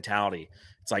kind of mentality.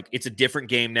 It's like, it's a different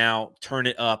game now. Turn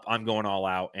it up. I'm going all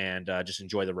out and just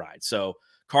enjoy the ride. So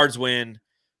Cards win,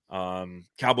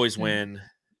 Cowboys win,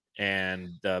 and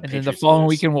then the following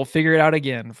weekend we'll figure it out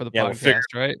again for the podcast,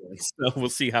 right? So we'll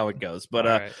see how it goes.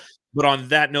 But But on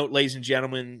that note, ladies and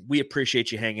gentlemen, we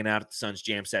appreciate you hanging out at the Suns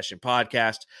Jam Session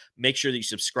podcast. Make sure that you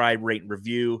subscribe, rate, and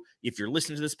review. If you're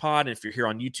listening to this pod, and if you're here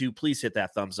on YouTube, please hit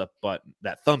that thumbs up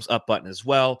button as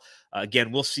well.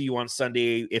 Again, we'll see you on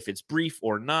Sunday. If it's brief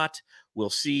or not, we'll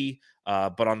see.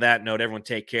 But on that note, everyone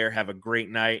take care. Have a great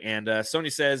night. And Sonia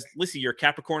says, Lissy, you're a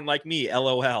Capricorn like me.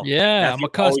 LOL. Yeah, I'm a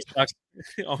cuss.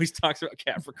 Always talks about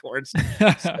Capricorns.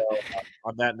 So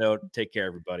on that note, take care,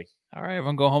 everybody. All right,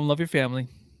 everyone go home. Love your family.